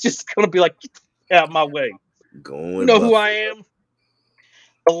 he's just going to be like, get out of my way. Going with Buffalo. Who I am?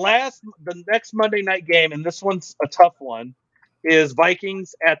 The next Monday night game, and this one's a tough one, is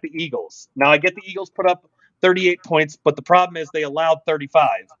Vikings at the Eagles. Now, I get the Eagles put up 38 points, but the problem is they allowed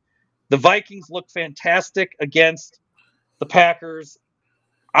 35. The Vikings look fantastic against the Packers.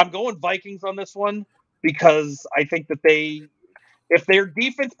 I'm going Vikings on this one because I think that if their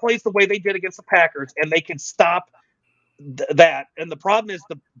defense plays the way they did against the Packers and they can stop that, and the problem is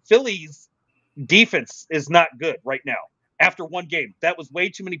the Phillies' defense is not good right now. After one game, that was way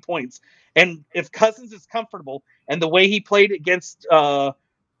too many points. And if Cousins is comfortable and the way he played against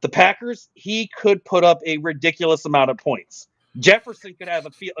the Packers, he could put up a ridiculous amount of points. Jefferson could have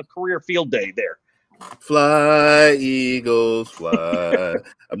a career field day there. Fly, Eagles, fly.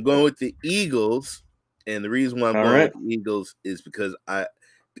 I'm going with the Eagles, and the reason why I'm going with the Eagles is because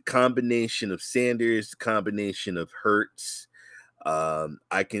the combination of Sanders, the combination of Hurts,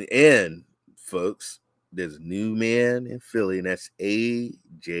 and folks, there's a new man in Philly, and that's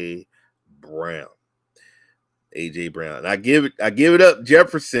A.J. Brown. A.J. Brown. I give it up.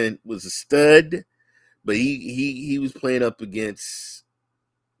 Jefferson was a stud, but he was playing up against.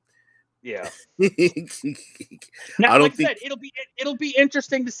 Yeah. Now, like I said, it'll be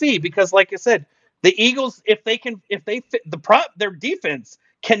interesting to see because, like I said, the Eagles, their defense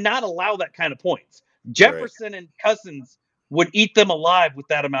cannot allow that kind of points. Jefferson and Cousins would eat them alive with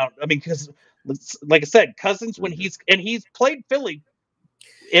that amount. I mean, because, like I said, Cousins when he's played Philly.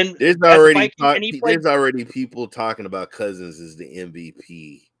 There's already people talking about Cousins as the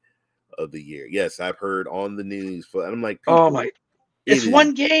MVP of the year. Yes, I've heard on the news, but I'm like, oh my. It's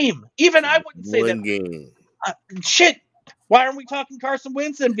one game. Even I wouldn't say that. One game. Shit. Why aren't we talking Carson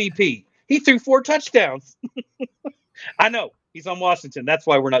Wentz MVP? He threw 4 touchdowns. I know. He's on Washington. That's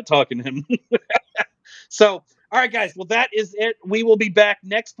why we're not talking to him. So, All right, guys. Well, that is it. We will be back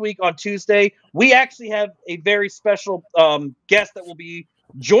next week on Tuesday. We actually have a very special guest that will be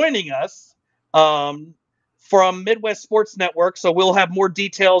joining us from Midwest Sports Network. So we'll have more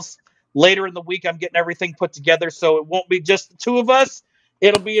details later in the week. I'm getting everything put together, so it won't be just the two of us.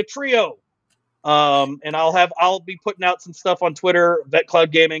 It'll be a trio. And I'll be putting out some stuff on Twitter, Vet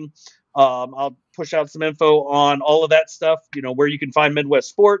Cloud Gaming. I'll push out some info on all of that stuff. Where you can find Midwest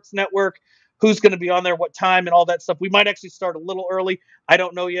Sports Network, who's going to be on there, what time, and all that stuff. We might actually start a little early. I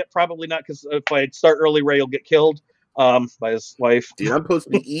don't know yet. Probably not, because if I start early, Ray will get killed by his wife. Dude, I'm supposed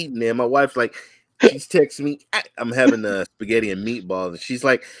to be eating there. My wife's like, she's texting me. I'm having spaghetti and meatballs, and she's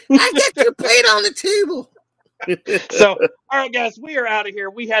like, I got your plate on the table. So, all right, guys, we are out of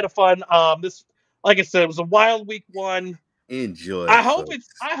here. We had a fun. This, like I said, it was a wild week one. Enjoy. I hope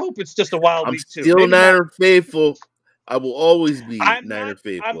it's just a wild week two. I'm still Niner faithful. I will always be Niner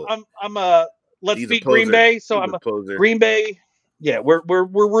faithful. I'm let's beat Green Bay. So I'm a Green Bay. Yeah, we're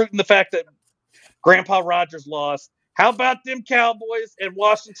rooting the fact that Grandpa Rogers lost. How about them Cowboys, and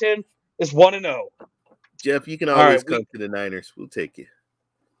Washington is 1-0. Jeff, you can always come to the Niners. We'll take you.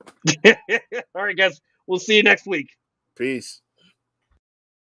 All right, guys. We'll see you next week. Peace.